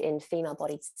trade in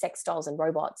female-bodied sex dolls and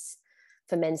robots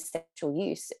for men's sexual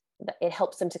use. It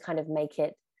helps them to kind of make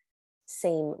it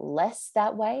seem less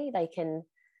that way. They can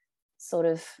sort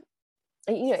of,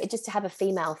 you know, just to have a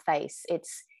female face,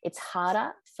 it's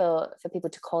harder for people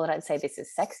to call it out and say this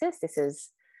is sexist, this is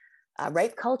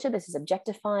rape culture, this is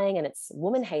objectifying, and it's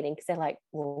woman hating because they're like,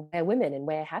 well, we're women and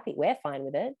we're happy, we're fine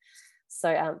with it.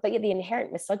 So, but yet the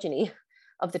inherent misogyny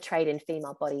of the trade in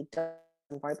female-bodied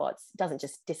robots doesn't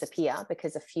just disappear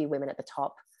because a few women at the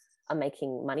top are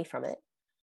making money from it.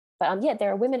 But yeah,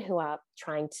 there are women who are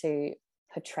trying to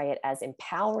portray it as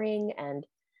empowering and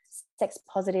sex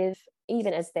positive,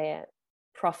 even as they're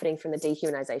profiting from the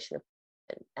dehumanization of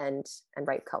and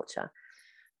rape culture.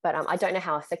 But I don't know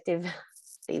how effective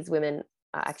these women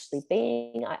are actually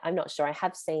being. I'm not sure. I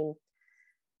have seen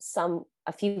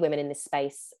a few women in this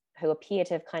space who appear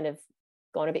to have kind of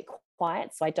gone a bit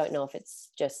quiet. So I don't know if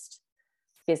it's just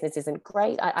business isn't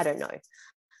great. I don't know.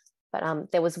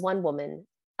 But there was one woman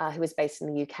who was based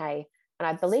in the UK, and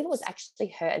I believe it was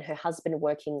actually her and her husband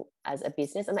working as a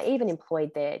business, and they even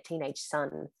employed their teenage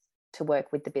son to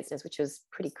work with the business, which was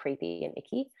pretty creepy and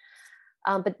icky.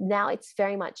 But now it's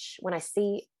very much, when I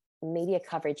see media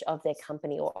coverage of their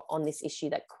company or on this issue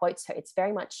that quotes her, it's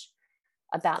very much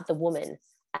about the woman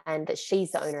and that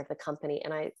she's the owner of the company.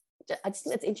 And I just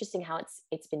think it's interesting how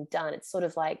it's been done. It's sort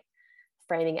of like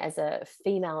framing as a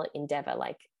female endeavor,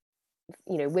 like,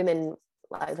 you know, women,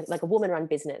 like a woman-run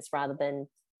business rather than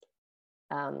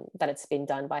that it's been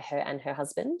done by her and her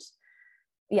husband.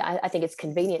 Yeah, I think it's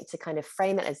convenient to kind of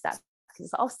frame it as that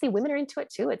because obviously women are into it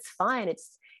too. It's fine.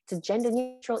 It's a gender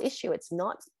neutral issue. It's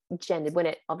not gendered when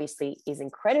it obviously is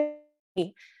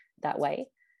incredibly that way.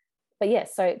 But yeah,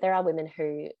 so there are women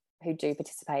who do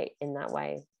participate in that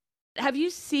way. Have you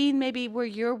seen maybe where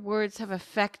your words have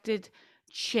affected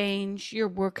change, your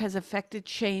work has affected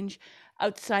change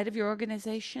outside of your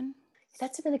organization?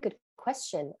 That's a really good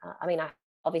question. I mean,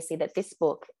 obviously that this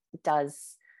book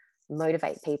does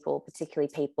motivate people, particularly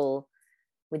people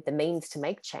with the means to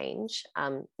make change,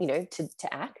 you know,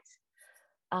 to act.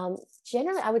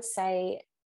 Generally, I would say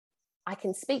I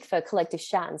can speak for Collective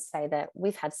Shout and say that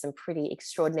we've had some pretty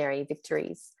extraordinary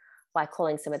victories by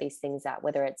calling some of these things out,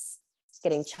 whether it's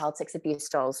getting child sex abuse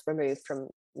dolls removed from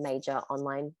major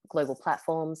online global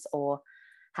platforms or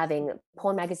having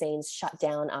porn magazines shut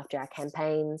down after our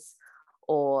campaigns,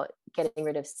 or getting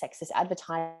rid of sexist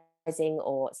advertising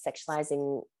or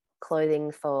sexualizing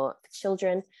clothing for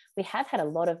children. We have had a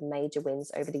lot of major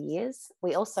wins over the years.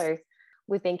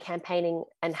 We've been campaigning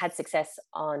and had success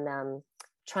on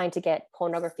trying to get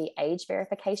pornography age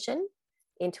verification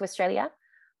into Australia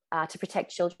to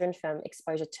protect children from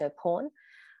exposure to porn.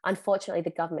 Unfortunately,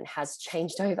 the government has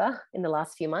changed over in the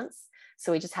last few months.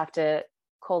 So we just have to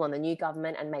call on the new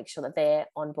government and make sure that they're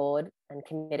on board and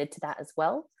committed to that as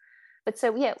well. But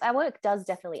so, yeah, our work does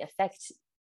definitely affect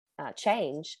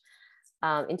change.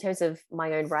 In terms of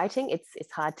my own writing,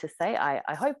 it's hard to say.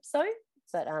 I hope so.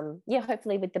 But yeah,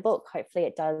 hopefully with the book, hopefully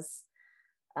it does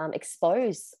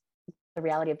expose the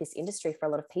reality of this industry for a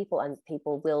lot of people, and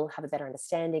people will have a better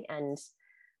understanding and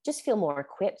just feel more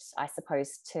equipped, I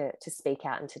suppose, to speak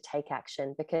out and to take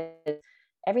action, because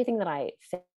everything that I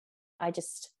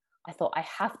thought I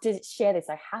have to share this.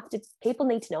 People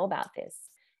need to know about this.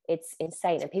 It's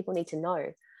insane. And people need to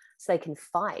know so they can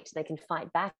fight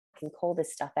back and call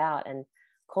this stuff out, and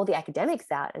call the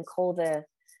academics out, and call the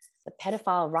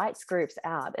pedophile rights groups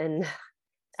out, and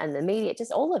the media,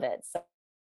 just all of it. So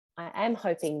I am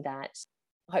hoping that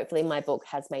hopefully my book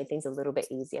has made things a little bit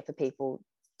easier for people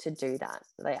to do that.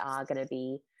 They are going to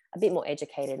be a bit more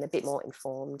educated and a bit more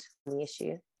informed on the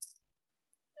issue.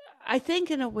 I think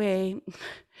in a way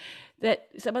that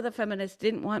some of the feminists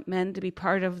didn't want men to be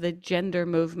part of the gender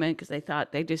movement because they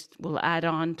thought they just will add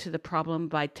on to the problem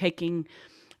by taking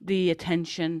the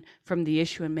attention from the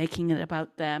issue and making it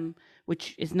about them,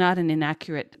 which is not an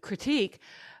inaccurate critique.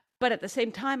 But at the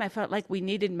same time, I felt like we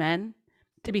needed men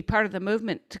to be part of the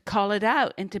movement, to call it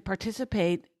out and to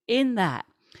participate in that.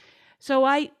 So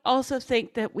I also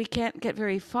think that we can't get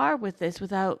very far with this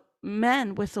without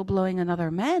men whistleblowing on other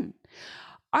men.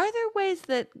 Are there ways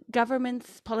that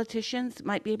governments, politicians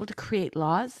might be able to create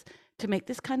laws to make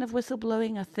this kind of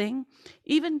whistleblowing a thing,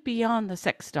 even beyond the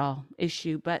sex doll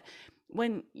issue? But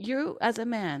when you, as a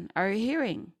man, are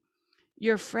hearing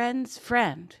your friend's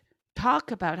friend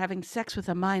talk about having sex with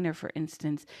a minor, for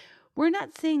instance, we're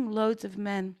not seeing loads of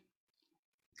men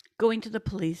going to the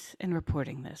police and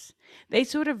reporting this. They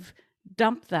sort of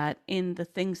dump that in the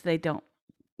things they don't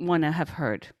want to have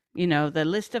heard. You know, the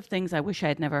list of things I wish I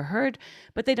had never heard,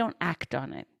 but they don't act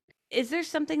on it. Is there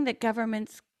something that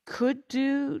governments could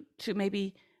do to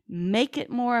maybe make it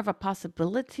more of a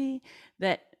possibility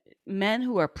that men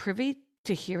who are privy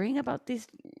to hearing about these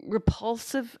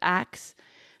repulsive acts,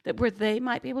 that where they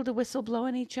might be able to whistleblow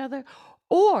on each other?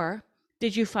 Or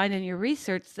did you find in your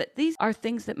research that these are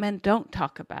things that men don't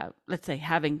talk about? Let's say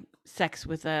having sex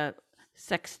with a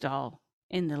sex doll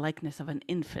in the likeness of an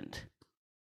infant.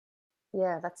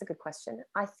 Yeah, that's a good question.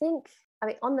 I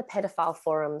mean, on the pedophile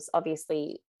forums,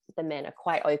 obviously the men are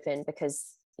quite open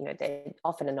because, you know, they're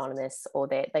often anonymous, or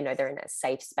they know they're in a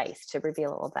safe space to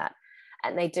reveal all of that.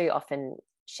 And they do often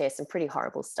share some pretty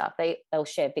horrible stuff. They'll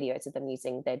share videos of them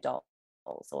using their dolls,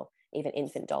 or even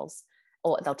infant dolls,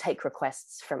 or they'll take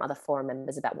requests from other forum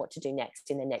members about what to do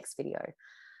next in their next video.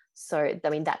 So, I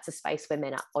mean, that's a space where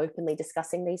men are openly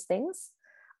discussing these things.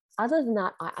 Other than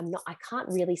that, I can't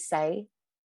really say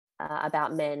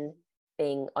about men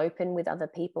being open with other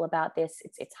people about this.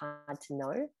 It's hard to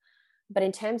know. But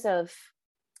in terms of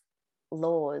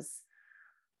laws,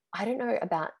 I don't know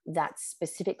about that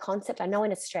specific concept. I know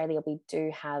in Australia we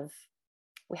have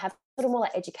sort of more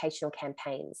like educational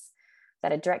campaigns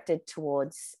that are directed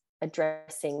towards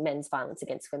addressing men's violence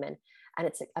against women. And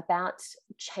it's about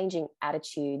changing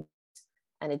attitudes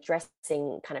and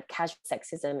addressing kind of casual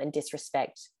sexism and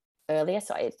disrespect earlier.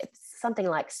 So it's something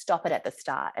like Stop It at the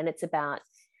Start. And it's about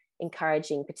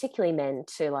encouraging particularly men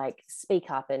to like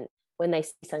speak up, and when they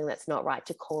see something that's not right,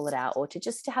 to call it out, or to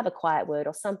just to have a quiet word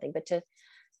or something, but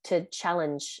to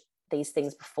challenge these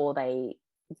things before they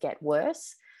get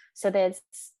worse. So there's,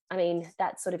 I mean,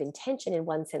 that sort of intention in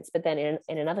one sense, but then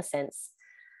in another sense,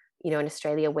 you know, in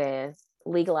Australia, we're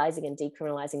legalizing and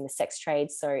decriminalizing the sex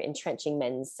trade, so entrenching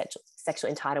men's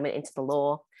sexual entitlement into the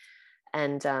law,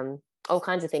 and all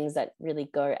kinds of things that really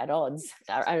go at odds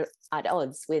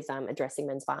with addressing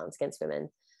men's violence against women.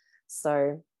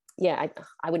 So yeah,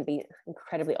 I wouldn't be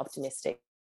incredibly optimistic,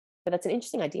 but that's an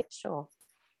interesting idea, sure.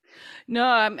 No,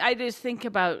 I just think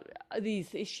about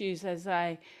these issues as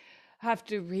I have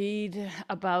to read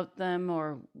about them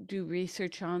or do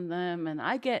research on them, and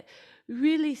I get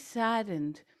really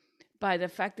saddened by the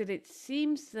fact that it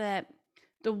seems that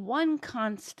the one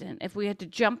constant, if we had to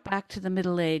jump back to the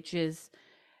Middle Ages,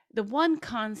 the one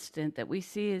constant that we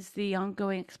see is the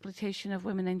ongoing exploitation of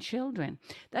women and children.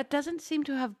 That doesn't seem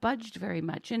to have budged very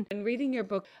much. And in reading your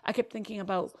book, I kept thinking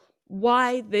about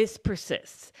why this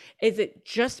persists. Is it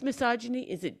just misogyny?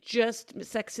 Is it just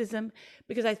sexism?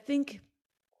 Because I think,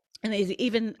 and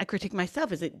even I critique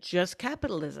myself, is it just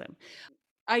capitalism?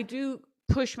 I do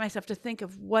push myself to think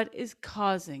of what is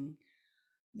causing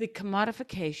the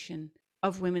commodification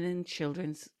of women and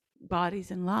children's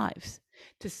bodies and lives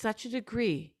to such a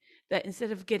degree that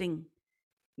instead of getting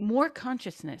more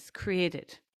consciousness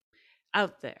created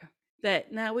out there,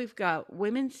 that now we've got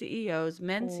women CEOs,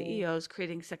 men CEOs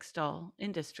creating sex doll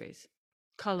industries,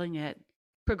 calling it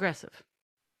progressive.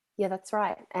 Yeah, that's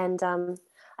right. And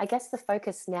I guess the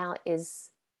focus now is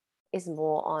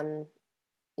more on,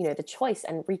 you know, the choice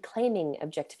and reclaiming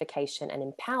objectification and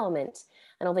empowerment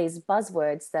and all these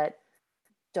buzzwords that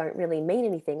don't really mean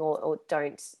anything, or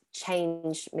don't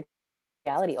change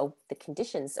reality or the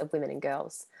conditions of women and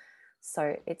girls.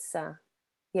 So it's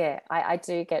Yeah, I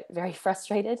do get very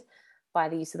frustrated by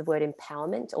the use of the word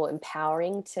empowerment or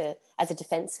empowering to as a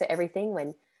defense for everything,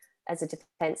 when as a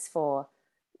defense for,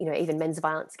 you know, even men's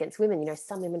violence against women. You know,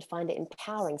 some women find it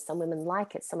empowering, some women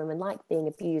like it, some women like being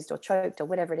abused or choked or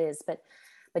whatever it is, but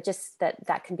just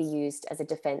that can be used as a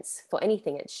defense for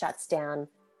anything. It shuts down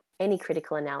any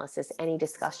critical analysis, any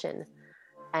discussion,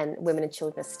 and women and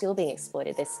children are still being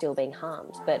exploited, they're still being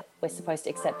harmed, but we're supposed to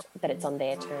accept that it's on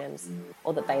their terms,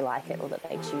 or that they like it, or that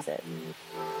they choose it.